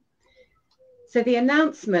information. So the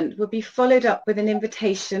announcement will be followed up with an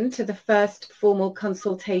invitation to the first formal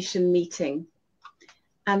consultation meeting.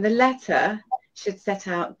 And the letter should set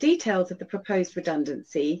out details of the proposed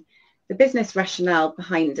redundancy, the business rationale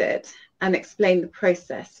behind it, and explain the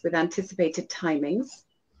process with anticipated timings.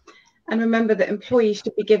 And remember that employees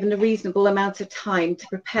should be given a reasonable amount of time to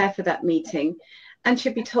prepare for that meeting, and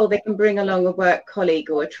should be told they can bring along a work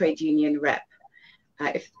colleague or a trade union rep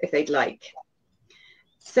if they'd like.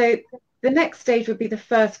 So the next stage would be the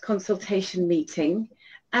first consultation meeting.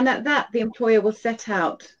 And at that, the employer will set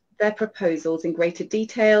out their proposals in greater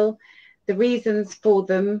detail, the reasons for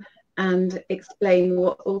them, and explain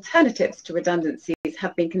what alternatives to redundancies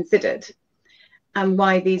have been considered and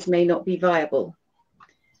why these may not be viable.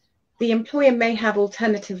 The employer may have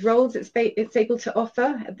alternative roles it's able to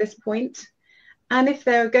offer at this point. And if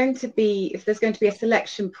there's going to be a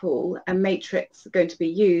selection pool and matrix going to be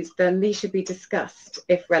used, then these should be discussed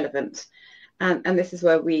if relevant. And this is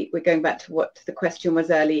where we're going back to what the question was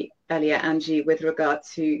earlier, Angie, with regard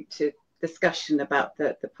to discussion about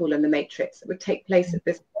the pool and the matrix that would take place at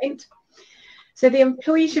this point. So the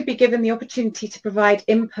employee should be given the opportunity to provide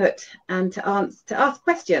input and to ask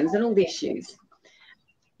questions on all the issues.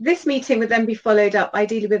 This meeting would then be followed up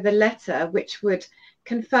ideally with a letter which would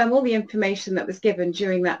confirm all the information that was given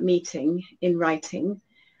during that meeting in writing.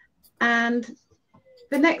 And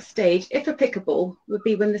the next stage, if applicable, would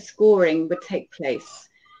be when the scoring would take place,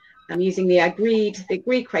 using the agreed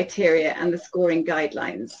criteria and the scoring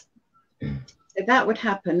guidelines. So that would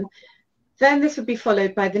happen. Then this would be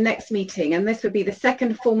followed by the next meeting, and this would be the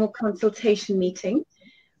second formal consultation meeting,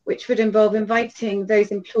 which would involve inviting those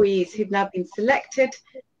employees who've now been selected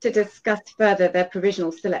to discuss further their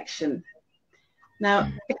provisional selection.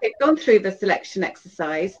 Now, if they've gone through the selection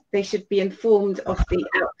exercise, they should be informed of the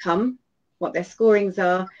outcome, what their scorings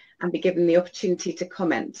are, and be given the opportunity to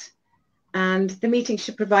comment. And the meeting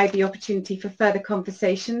should provide the opportunity for further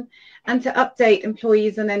conversation and to update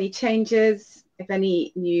employees on any changes, if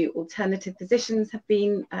any new alternative positions have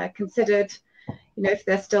been considered, if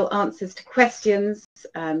there's still answers to questions,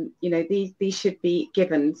 these should be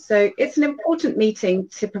given. So it's an important meeting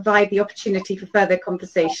to provide the opportunity for further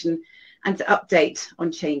conversation and to update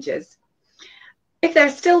on changes. If there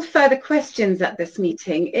are still further questions at this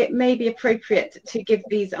meeting, it may be appropriate to give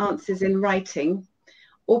these answers in writing,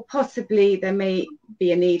 or possibly there may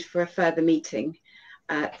be a need for a further meeting.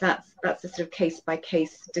 That's a sort of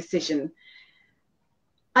case-by-case decision.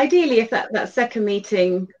 Ideally, if that second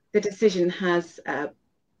meeting, the decision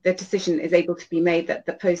is able to be made that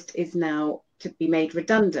the post is now to be made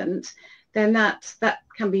redundant, then that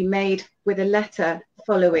can be made with a letter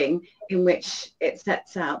following, in which it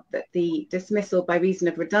sets out that the dismissal by reason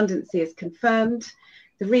of redundancy is confirmed,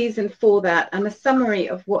 the reason for that, and a summary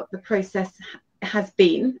of what the process has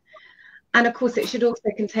been. And of course, it should also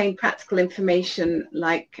contain practical information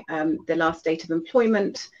like the last date of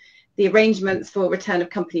employment, the arrangements for return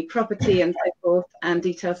of company property and so forth, and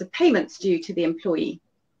details of payments due to the employee.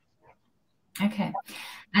 Okay.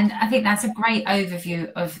 And I think that's a great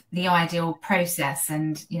overview of the ideal process.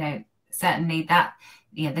 And, you know, certainly that,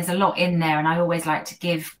 you know, there's a lot in there. And I always like to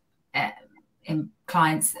give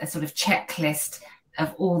clients a sort of checklist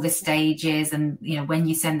of all the stages and, you know, when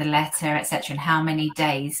you send the letter, etc., and how many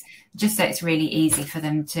days, just so it's really easy for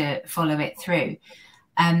them to follow it through.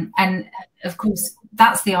 And of course,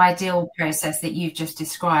 that's the ideal process that you've just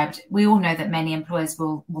described. We all know that many employers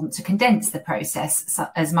will want to condense the process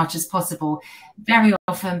as much as possible, very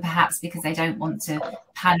often perhaps because they don't want to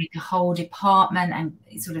panic a whole department and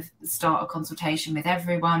sort of start a consultation with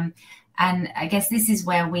everyone. And I guess this is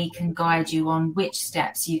where we can guide you on which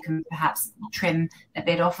steps you can perhaps trim a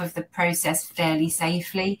bit off of the process fairly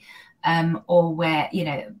safely, or where, you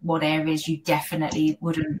know, what areas you definitely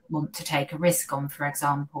wouldn't want to take a risk on, for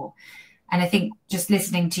example. And I think just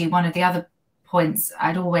listening to you, one of the other points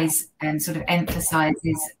I'd always sort of emphasize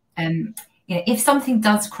is, you know, if something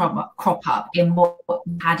does crop up in what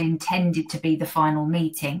you had intended to be the final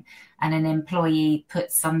meeting and an employee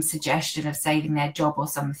puts some suggestion of saving their job or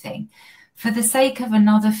something, for the sake of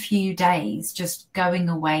another few days, just going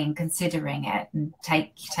away and considering it and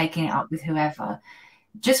taking it up with whoever,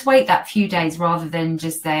 just wait that few days rather than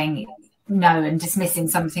just saying no and dismissing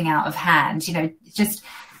something out of hand. You know, just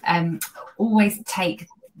always take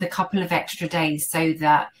the couple of extra days so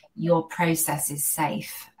that your process is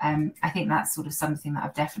safe. I think that's sort of something that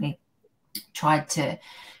I've definitely tried to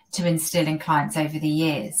instill in clients over the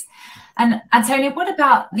years. And Antonia, what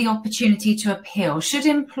about the opportunity to appeal? Should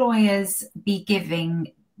employers be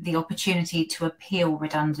giving the opportunity to appeal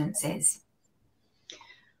redundancies?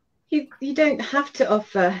 You don't have to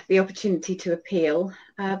offer the opportunity to appeal,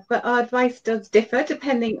 but our advice does differ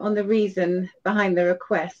depending on the reason behind the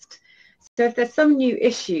request. So if there's some new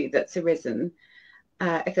issue that's arisen,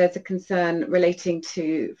 if there's a concern relating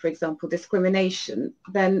to, for example, discrimination,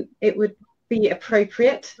 then it would be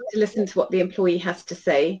appropriate to listen to what the employee has to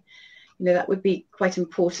say. You know, that would be quite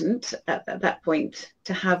important at that point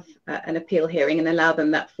to have an appeal hearing and allow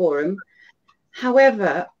them that forum.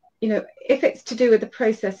 However, you know, if it's to do with the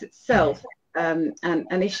process itself and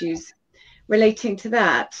issues relating to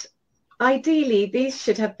that, ideally these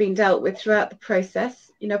should have been dealt with throughout the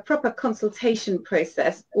process. You know, a proper consultation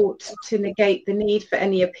process ought to negate the need for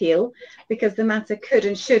any appeal because the matter could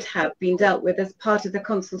and should have been dealt with as part of the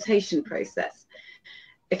consultation process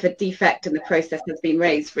if a defect in the process has been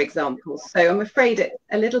raised, for example. So I'm afraid it's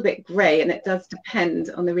a little bit grey and it does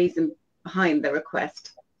depend on the reason behind the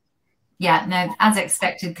request. Yeah, no, as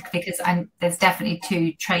expected, because there's definitely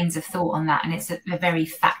two trains of thought on that, and it's a very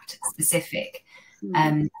fact-specific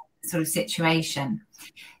sort of situation.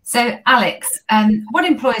 So, Alex, what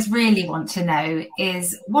employers really want to know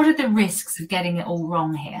is, what are the risks of getting it all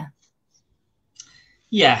wrong here?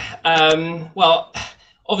 Yeah, well,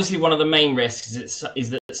 obviously one of the main risks is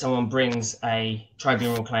that someone brings a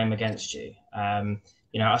tribunal claim against you.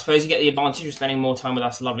 You know, I suppose you get the advantage of spending more time with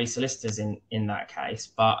us lovely solicitors in that case.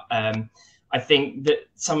 But I think that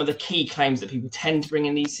some of the key claims that people tend to bring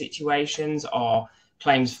in these situations are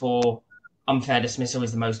claims for unfair dismissal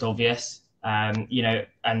is the most obvious. You know,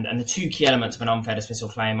 and the two key elements of an unfair dismissal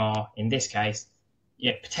claim are, in this case,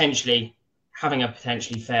 potentially having a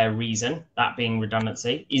potentially fair reason, that being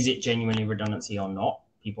redundancy. Is it genuinely redundancy or not?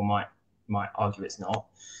 People might argue it's not.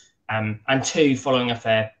 And two, following a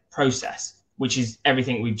fair process, which is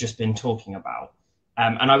everything we've just been talking about.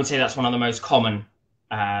 And I would say that's one of the most common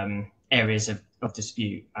areas of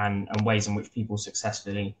dispute and ways in which people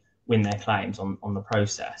successfully win their claims on the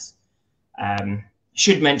process.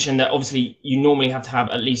 Should mention that obviously you normally have to have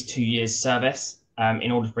at least 2 years service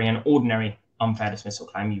in order to bring an ordinary unfair dismissal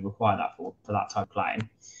claim. You require that for that type of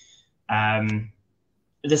claim.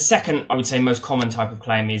 The second, I would say, most common type of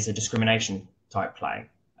claim is a discrimination type claim.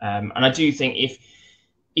 And I do think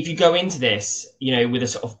if you go into this, you know, with a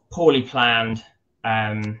sort of poorly planned,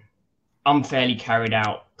 unfairly carried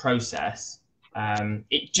out process,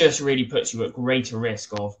 it just really puts you at greater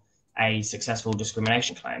risk of a successful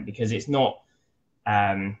discrimination claim, because it's not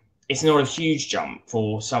a huge jump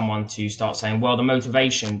for someone to start saying, well, the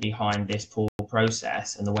motivation behind this poor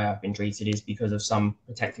process and the way I've been treated is because of some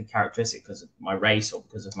protected characteristic, because of my race or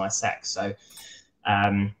because of my sex. So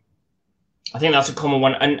I think that's a common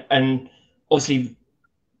one. And obviously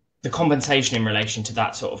the compensation in relation to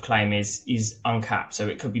that sort of claim is uncapped, so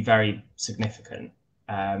it could be very significant.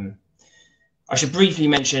 I should briefly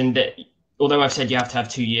mention that although I've said you have to have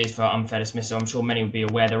 2 years for unfair dismissal, I'm sure many would be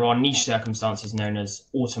aware there are niche circumstances known as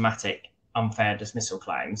automatic unfair dismissal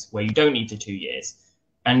claims where you don't need the 2 years,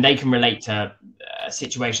 and they can relate to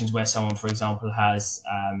situations where someone, for example, has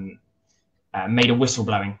made a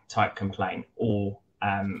whistleblowing type complaint, or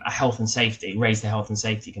a health and safety, raised a health and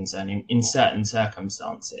safety concern in certain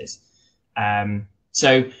circumstances.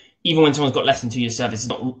 So even when someone's got less than 2 years service,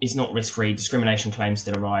 it's not risk-free. Discrimination claims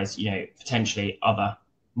still arise, potentially other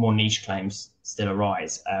more niche claims still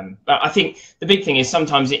arise. But I think the big thing is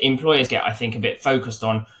sometimes employers get, I think, a bit focused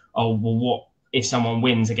on, oh, well, what if someone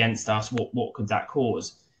wins against us? What could that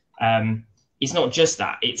cause? It's not just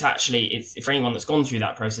that. It's for anyone that's gone through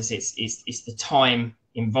that process, it's the time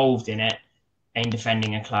involved in it, in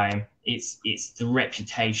defending a claim. It's the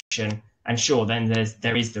reputation, and sure, then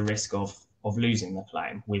there is the risk of losing the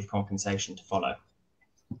claim with compensation to follow.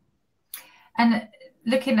 And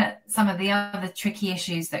looking at some of the other tricky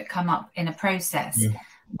issues that come up in a process,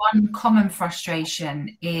 one common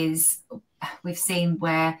frustration is we've seen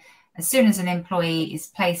where as soon as an employee is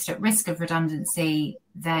placed at risk of redundancy,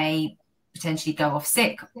 they potentially go off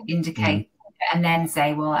sick, indicate, and then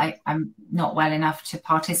say, well, I'm not well enough to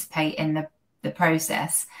participate in the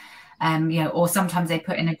process, or sometimes they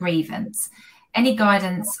put in a grievance. Any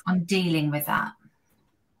guidance on dealing with that?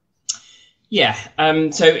 Yeah,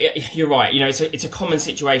 so you're right. It's a common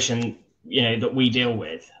situation, that we deal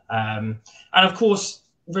with. And of course,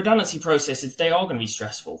 redundancy processes, they are going to be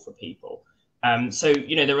stressful for people. So,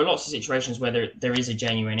 there are lots of situations where there is a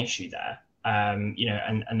genuine issue there,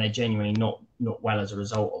 and they're genuinely not well as a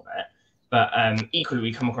result of it. But equally,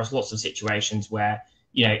 we come across lots of situations where,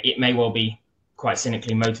 it may well be quite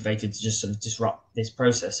cynically motivated to just sort of disrupt this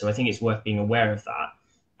process. So I think it's worth being aware of that,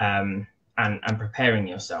 and preparing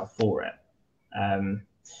yourself for it.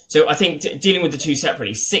 So I think dealing with the two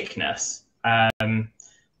separately, sickness,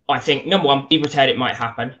 I think, number one, be prepared it might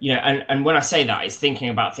happen, and when I say that, it's thinking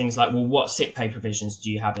about things like, well, what sick pay provisions do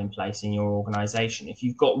you have in place in your organization? If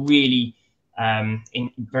you've got really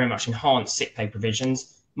very much enhanced sick pay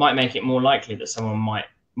provisions, might make it more likely that someone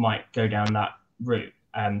might go down that route.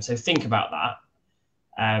 So think about that.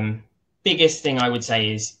 Biggest thing I would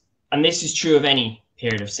say is, and this is true of any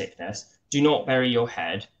period of sickness, do not bury your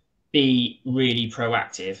head. Be really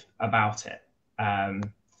proactive about it.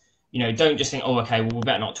 Don't just think, oh, okay, well, we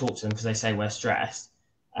better not talk to them because they say we're stressed.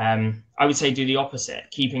 I would say do the opposite.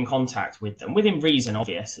 Keep in contact with them, within reason,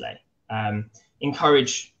 obviously.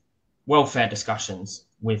 Encourage welfare discussions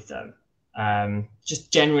with them.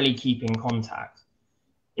 Just generally keep in contact.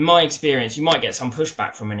 In my experience, you might get some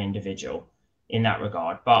pushback from an individual in that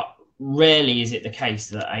regard, but rarely is it the case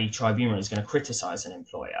that a tribunal is going to criticise an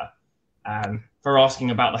employer for asking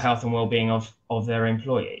about the health and well-being of their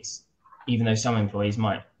employees, even though some employees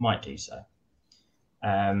might do so.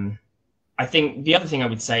 I think the other thing I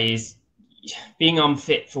would say is being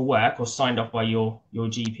unfit for work or signed off by your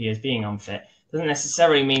GP as being unfit doesn't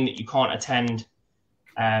necessarily mean that you can't attend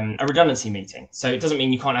a redundancy meeting. So it doesn't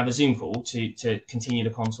mean you can't have a Zoom call to continue the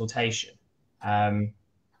consultation.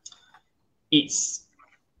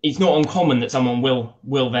 It's not uncommon that someone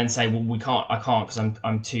will then say, well, I can't because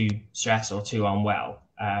I'm too stressed or too unwell.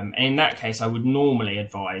 And in that case, I would normally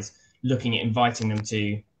advise looking at inviting them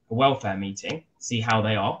to a welfare meeting, see how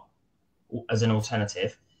they are as an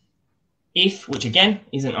alternative. If, which again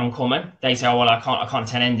isn't uncommon, they say, oh, well, I can't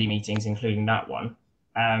attend ND meetings, including that one.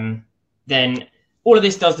 Then all of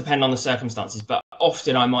this does depend on the circumstances, but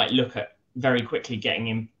often I might look at very quickly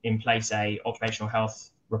getting in place a occupational health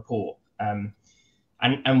report.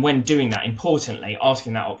 And when doing that, importantly,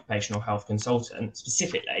 asking that occupational health consultant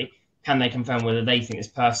specifically, can they confirm whether they think this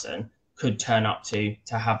person could turn up to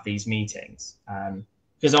have these meetings?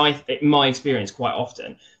 Because in my experience, quite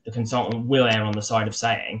often, the consultant will err on the side of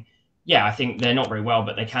saying, yeah, I think they're not very well,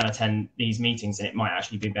 but they can attend these meetings and it might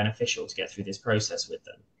actually be beneficial to get through this process with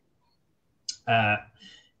them.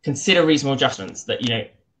 Consider reasonable adjustments. That,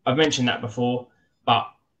 I've mentioned that before, but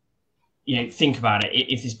think about it.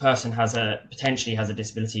 If this person potentially has a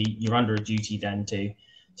disability, you're under a duty then to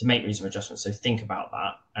make reasonable adjustments. So think about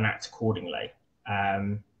that and act accordingly.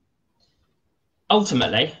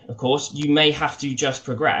 Ultimately, of course, you may have to just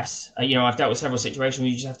progress. I've dealt with several situations where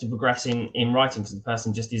you just have to progress in writing because the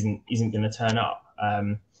person just isn't going to turn up.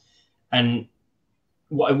 And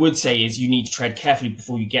what I would say is you need to tread carefully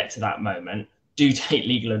before you get to that moment. Do take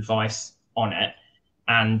legal advice on it,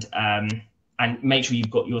 and make sure you've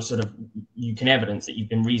got you can evidence that you've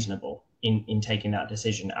been reasonable in taking that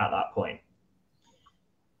decision at that point.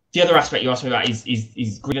 The other aspect you asked me about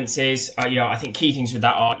is grievances. I think key things with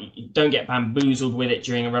that are don't get bamboozled with it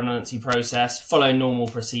during a redundancy process. Follow normal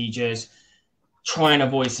procedures. try and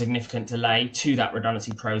avoid significant delay to that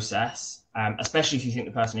redundancy process, especially if you think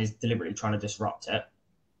the person is deliberately trying to disrupt it.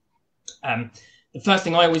 The first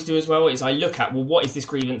thing I always do as well is I look at, well, what is this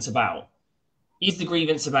grievance about? Is the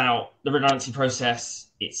grievance about the redundancy process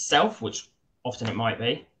itself, which often it might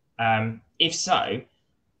be? If so,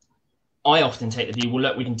 I often take the view, well,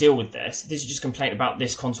 look, we can deal with this. This is just a complaint about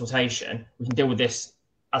this consultation. We can deal with this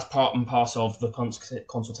as part and parcel of the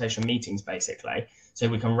consultation meetings, basically. So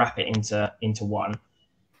we can wrap it into one.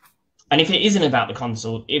 And if it isn't about the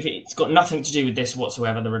consult, if it's got nothing to do with this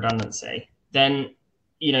whatsoever, the redundancy, then,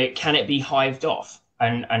 you know, can it be hived off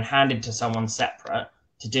and handed to someone separate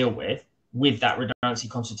to deal with that redundancy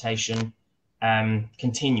consultation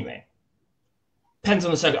continuing? Depends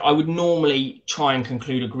on the circuit. I would normally try and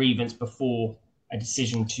conclude a grievance before a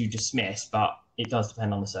decision to dismiss, but it does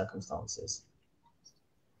depend on the circumstances.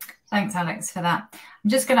 Thanks, Alex, for that. I'm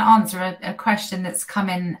just going to answer a question that's come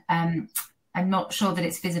in. I'm not sure that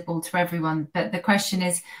it's visible to everyone, but the question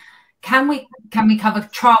is, can we cover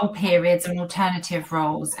trial periods and alternative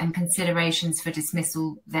roles and considerations for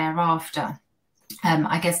dismissal thereafter?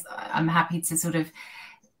 I guess I'm happy to sort of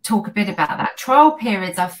talk a bit about that. Trial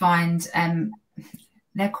periods, I find,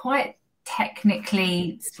 they're quite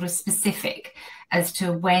technically sort of specific as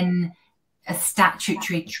to when a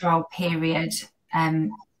statutory trial period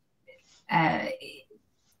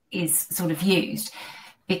is sort of used,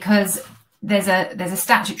 because there's a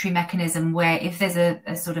statutory mechanism where if there's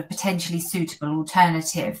a sort of potentially suitable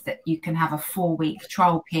alternative, that you can have a 4-week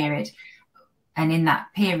trial period, and in that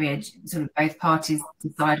period sort of both parties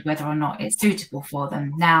decide whether or not it's suitable for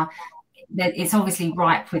them. Now, it's obviously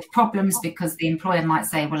ripe with problems, because the employer might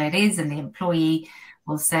say, well, it is, and the employee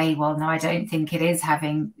will say, well, no, I don't think it is,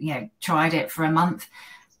 having, you know, tried it for a month.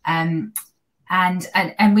 And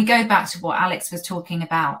we go back to what Alex was talking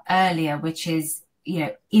about earlier, which is, you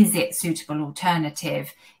know, is it suitable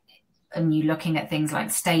alternative? And you're looking at things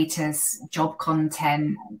like status, job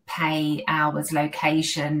content, pay, hours,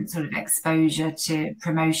 location, sort of exposure to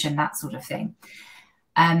promotion, that sort of thing.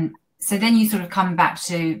 So then you sort of come back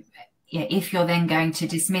to, yeah, if you're then going to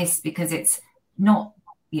dismiss because it's not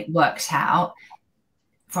worked out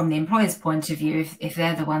from the employer's point of view, if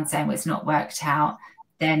they're the ones saying, well, it's not worked out,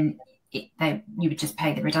 then you would just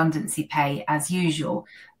pay the redundancy pay as usual.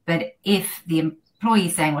 But if the employee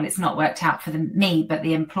is saying, well, it's not worked out for me, but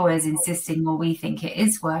the employer's insisting, well, we think it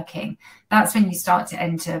is working, that's when you start to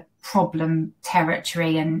enter problem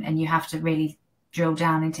territory, and you have to really drill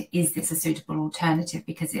down into, is this a suitable alternative?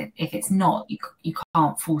 Because if it's not, you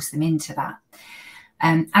can't force them into that.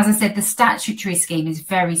 As I said, the statutory scheme is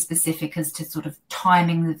very specific as to sort of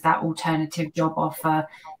timing of that alternative job offer,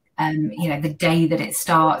 you know, the day that it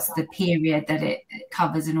starts, the period that it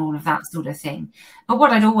covers, and all of that sort of thing. But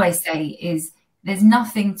what I'd always say is there's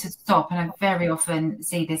nothing to stop, and I very often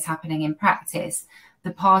see this happening in practice,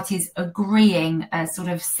 the parties agreeing a sort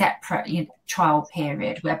of separate, you know, trial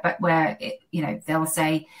period where it, you know, they'll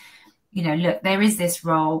say, you know, look, there is this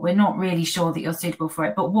role, we're not really sure that you're suitable for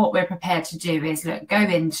it, but what we're prepared to do is, look, go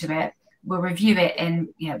into it, we'll review it in,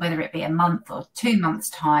 you know, whether it be a month or 2 months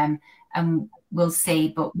time, and we'll see.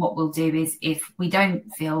 But what we'll do is, if we don't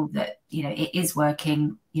feel that, you know, it is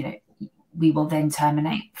working, you know, we will then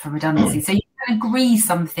terminate for redundancy. So you can agree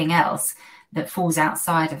something else that falls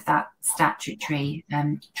outside of that statutory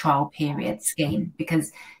trial period scheme,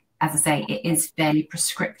 because, as I say, it is fairly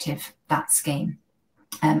prescriptive, that scheme.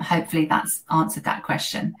 Hopefully that's answered that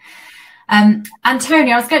question.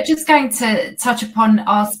 Antonio, I was just going to touch upon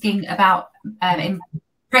asking about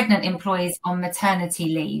pregnant employees on maternity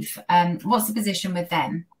leave. What's the position with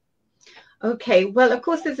them? Okay, well, of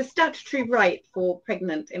course, there's a statutory right for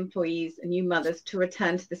pregnant employees and new mothers to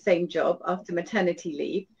return to the same job after maternity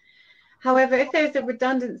leave. However, if there's a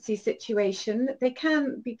redundancy situation, they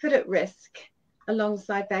can be put at risk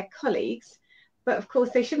alongside their colleagues, but of course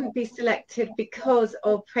they shouldn't be selected because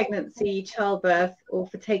of pregnancy, childbirth, or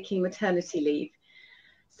for taking maternity leave.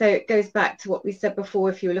 So it goes back to what we said before,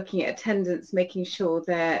 if you're looking at attendance, making sure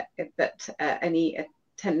that any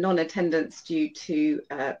non-attendance due to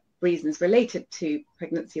reasons related to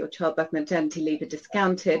pregnancy or childbirth, maternity leave are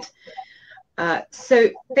discounted. So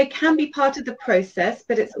they can be part of the process,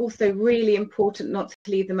 but it's also really important not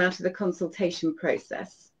to leave them out of the consultation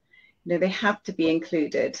process. You know, they have to be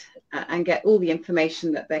included and get all the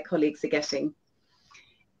information that their colleagues are getting.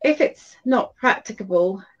 If it's not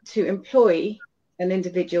practicable to employ an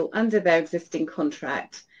individual under their existing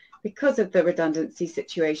contract because of the redundancy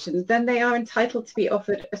situation, then they are entitled to be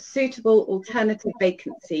offered a suitable alternative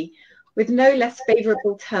vacancy with no less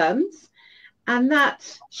favourable terms, and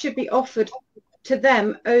that should be offered to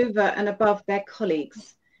them over and above their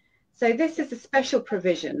colleagues. So this is a special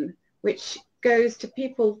provision which goes to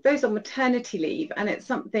people, those on maternity leave, and it's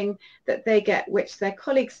something that they get which their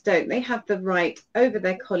colleagues don't. They have the right over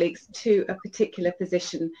their colleagues to a particular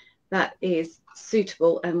position that is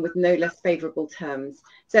suitable and with no less favourable terms.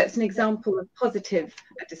 So it's an example of positive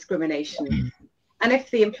discrimination. And if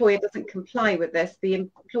the employer doesn't comply with this, the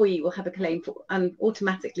employee will have a claim for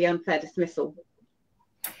automatically unfair dismissal.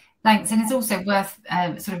 Thanks. And it's also worth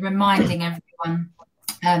sort of reminding everyone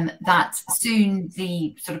that soon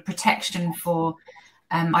the sort of protection for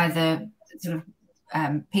either sort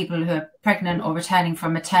of people who are pregnant or returning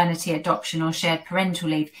from maternity, adoption or shared parental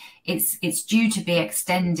leave, it's due to be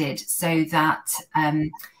extended so that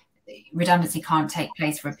redundancy can't take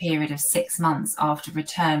place for a period of 6 months after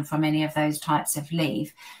return from any of those types of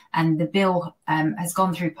leave. And the bill has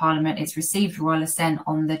gone through Parliament. It's received royal assent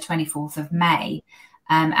on the 24th of May.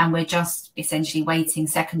 And we're just essentially waiting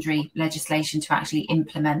secondary legislation to actually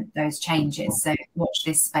implement those changes. So watch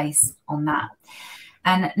this space on that.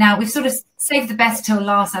 And now we've sort of saved the best till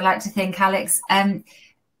last, I like to think, Alex. A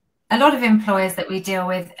lot of employers that we deal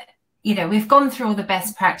with, you know, we've gone through all the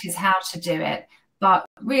best practice, how to do it. But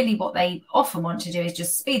really what they often want to do is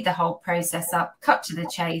just speed the whole process up, cut to the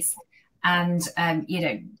chase and, you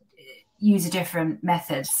know, use a different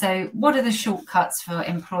method. So what are the shortcuts for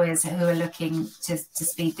employers who are looking to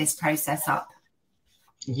speed this process up?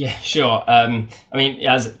 Yeah, sure. I mean,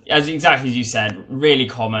 as exactly as you said, really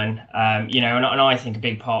common, you know, and I think a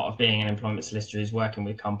big part of being an employment solicitor is working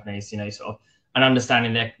with companies, you know, sort of, and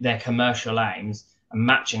understanding their commercial aims and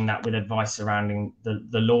matching that with advice surrounding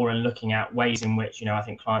the law and looking at ways in which, you know, I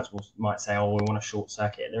think clients might say, oh, we want to short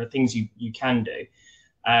circuit. There are things you can do.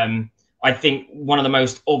 I think one of the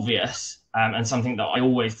most obvious and something that I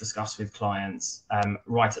always discuss with clients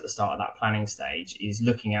right at the start of that planning stage is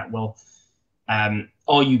looking at, well,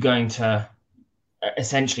 are you going to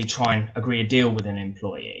essentially try and agree a deal with an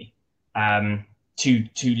employee to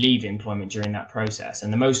leave employment during that process?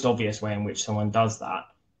 And the most obvious way in which someone does that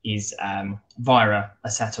is via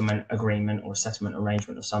a settlement agreement or a settlement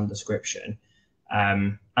arrangement of some description.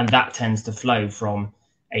 And that tends to flow from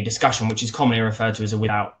a discussion which is commonly referred to as a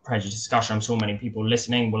without prejudice discussion. I'm sure many people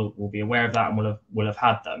listening will be aware of that and will have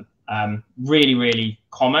had them. Really, really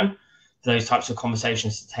common for those types of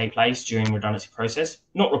conversations to take place during redundancy process.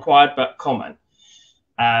 Not required, but common.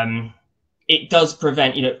 It does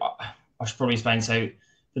prevent, you know, I should probably explain. So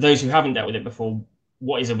for those who haven't dealt with it before,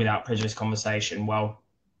 what is a without prejudice conversation? Well,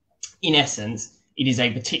 in essence, it is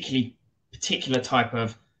a particular type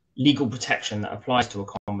of legal protection that applies to a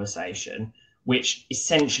conversation, which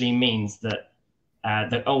essentially means that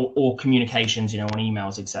or communications, you know, on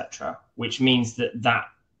emails, etc., which means that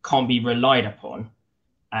can't be relied upon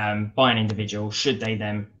by an individual should they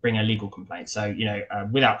then bring a legal complaint. So, you know,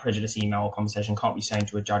 without prejudice email or conversation can't be shown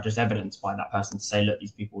to a judge as evidence by that person to say, look,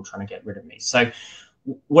 these people are trying to get rid of me. So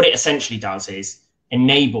what it essentially does is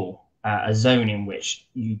enable a zone in which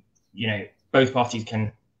you know, both parties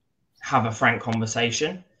can have a frank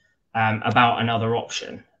conversation about another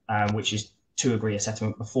option, which is to agree a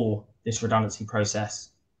settlement before this redundancy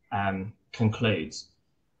process concludes.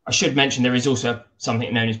 I should mention there is also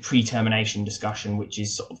something known as pre-termination discussion, which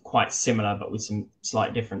is sort of quite similar, but with some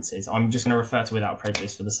slight differences. I'm just going to refer to without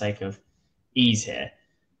prejudice for the sake of ease here.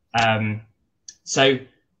 So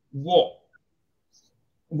what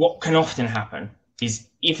can often happen is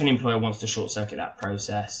if an employer wants to short circuit that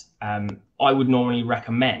process, I would normally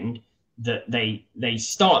recommend that they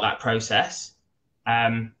start that process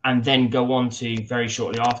and then go on to very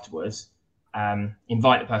shortly afterwards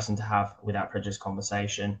invite the person to have a without prejudice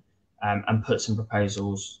conversation and put some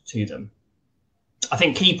proposals to them. I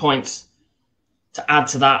think key points to add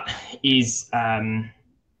to that is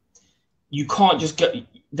you can't just go.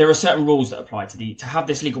 There are certain rules that apply to have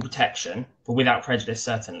this legal protection for without prejudice.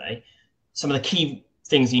 Certainly, some of the key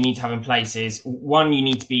things you need to have in place is, one, you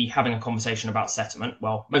need to be having a conversation about settlement.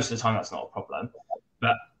 Well, most of the time that's not a problem,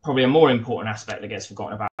 but probably a more important aspect that gets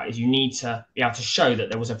forgotten about is you need to be able to show that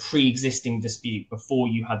there was a pre-existing dispute before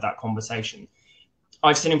you had that conversation.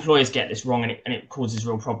 I've seen employers get this wrong, and it causes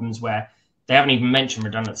real problems where they haven't even mentioned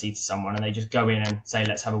redundancy to someone and they just go in and say,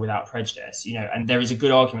 let's have a without prejudice, you know, and there is a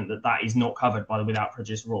good argument that that is not covered by the without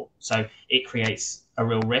prejudice rule. So it creates a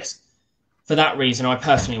real risk. For that reason, I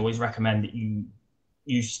personally always recommend that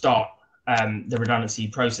you start the redundancy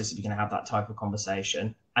process if you're going to have that type of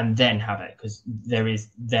conversation, and then have it, because there is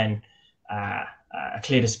then a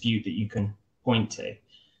clear dispute that you can point to.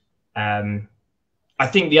 I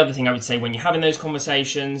think the other thing I would say when you're having those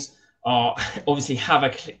conversations are obviously have a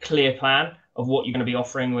clear plan of what you're going to be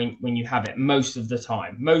offering when you have it. Most of the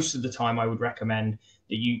time I would recommend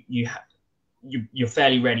that you're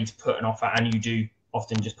fairly ready to put an offer, and you do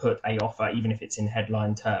often just put a offer, even if it's in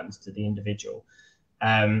headline terms, to the individual.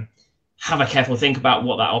 Have a careful think about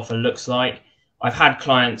what that offer looks like. I've had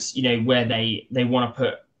clients, you know, where they want to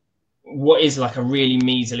put what is like a really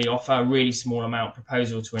measly offer, a really small amount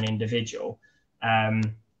proposal to an individual,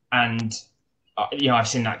 and you know, I've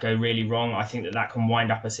seen that go really wrong. I think that can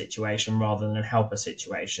wind up a situation rather than help a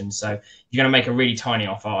situation. So if you're going to make a really tiny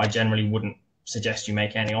offer, I generally wouldn't suggest you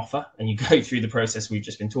make any offer, and you go through the process we've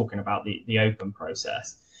just been talking about, the open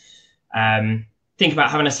process. Think about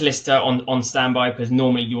having a solicitor on standby, because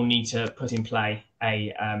normally you'll need to put in play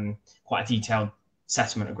a quite a detailed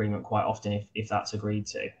settlement agreement quite often if that's agreed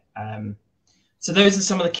to. So those are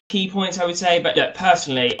some of the key points I would say. But look,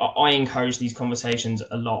 personally, I encourage these conversations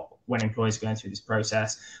a lot when employees are going through this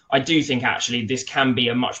process. I do think actually this can be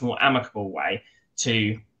a much more amicable way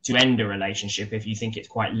to end a relationship if you think it's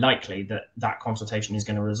quite likely that consultation is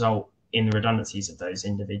going to result in the redundancies of those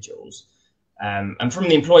individuals. And from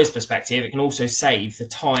the employer's perspective, it can also save the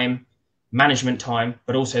time, management time,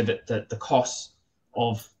 but also the costs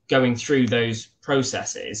of going through those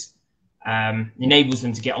processes. Enables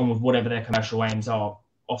them to get on with whatever their commercial aims are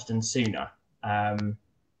often sooner. And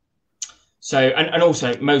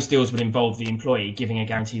also most deals would involve the employee giving a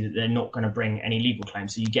guarantee that they're not going to bring any legal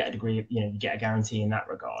claims. So you get a degree of, you get a guarantee in that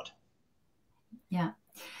regard. Yeah.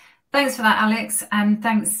 Thanks for that, Alex. And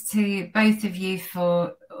thanks to both of you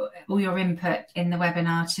for all your input in the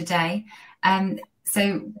webinar today.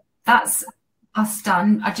 So that's us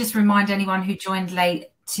done. I just remind anyone who joined late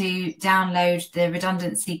to download the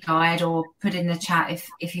redundancy guide, or put in the chat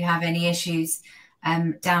if you have any issues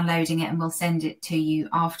downloading it, and we'll send it to you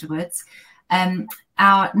afterwards.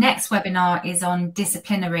 Our next webinar is on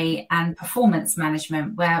disciplinary and performance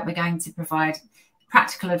management, where we're going to provide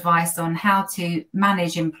practical advice on how to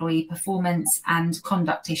manage employee performance and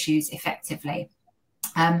conduct issues effectively.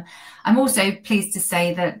 I'm also pleased to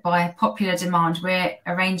say that by popular demand, we're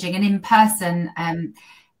arranging an in-person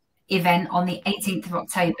event on the 18th of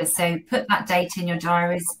October. So put that date in your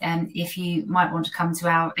diaries if you might want to come to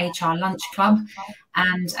our HR lunch club,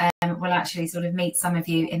 and we'll actually sort of meet some of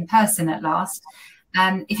you in person at last.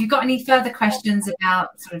 If you've got any further questions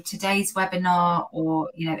about sort of today's webinar, or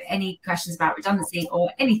any questions about redundancy or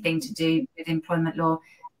anything to do with employment law,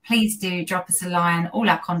 please do drop us a line. All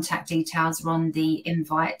our contact details are on the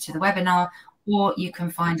invite to the webinar, or you can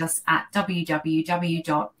find us at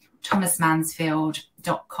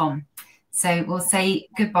www.thomasmansfield.com. So we'll say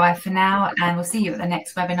goodbye for now, and we'll see you at the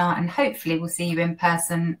next webinar, and hopefully we'll see you in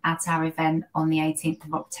person at our event on the 18th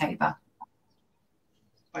of October.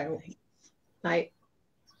 Bye. Bye.